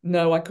wet.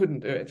 No, I couldn't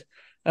do it,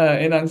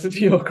 in answer to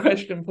your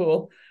question,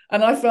 Paul.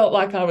 And I felt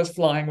like I was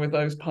flying with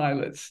those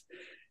pilots.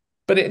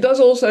 But it does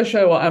also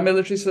show what our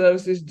military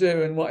services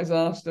do and what is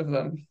asked of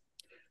them.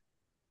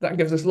 That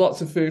gives us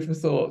lots of food for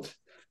thought.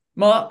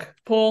 Mark,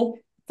 Paul,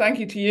 thank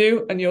you to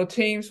you and your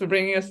teams for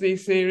bringing us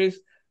these series.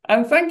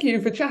 And thank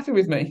you for chatting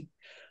with me.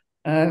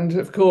 And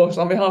of course,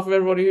 on behalf of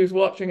everybody who's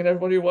watching and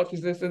everybody who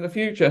watches this in the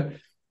future,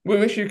 we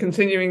wish you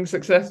continuing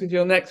success with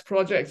your next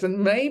projects. And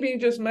maybe,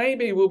 just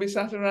maybe, we'll be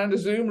sat around a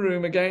Zoom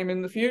room again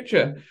in the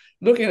future,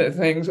 looking at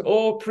things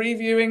or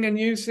previewing a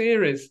new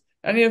series.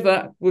 Any of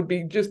that would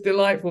be just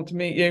delightful to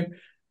meet you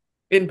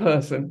in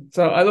person.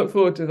 So I look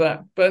forward to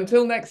that. But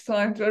until next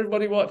time, to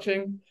everybody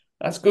watching,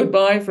 that's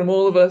goodbye from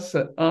all of us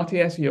at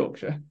RTS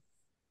Yorkshire.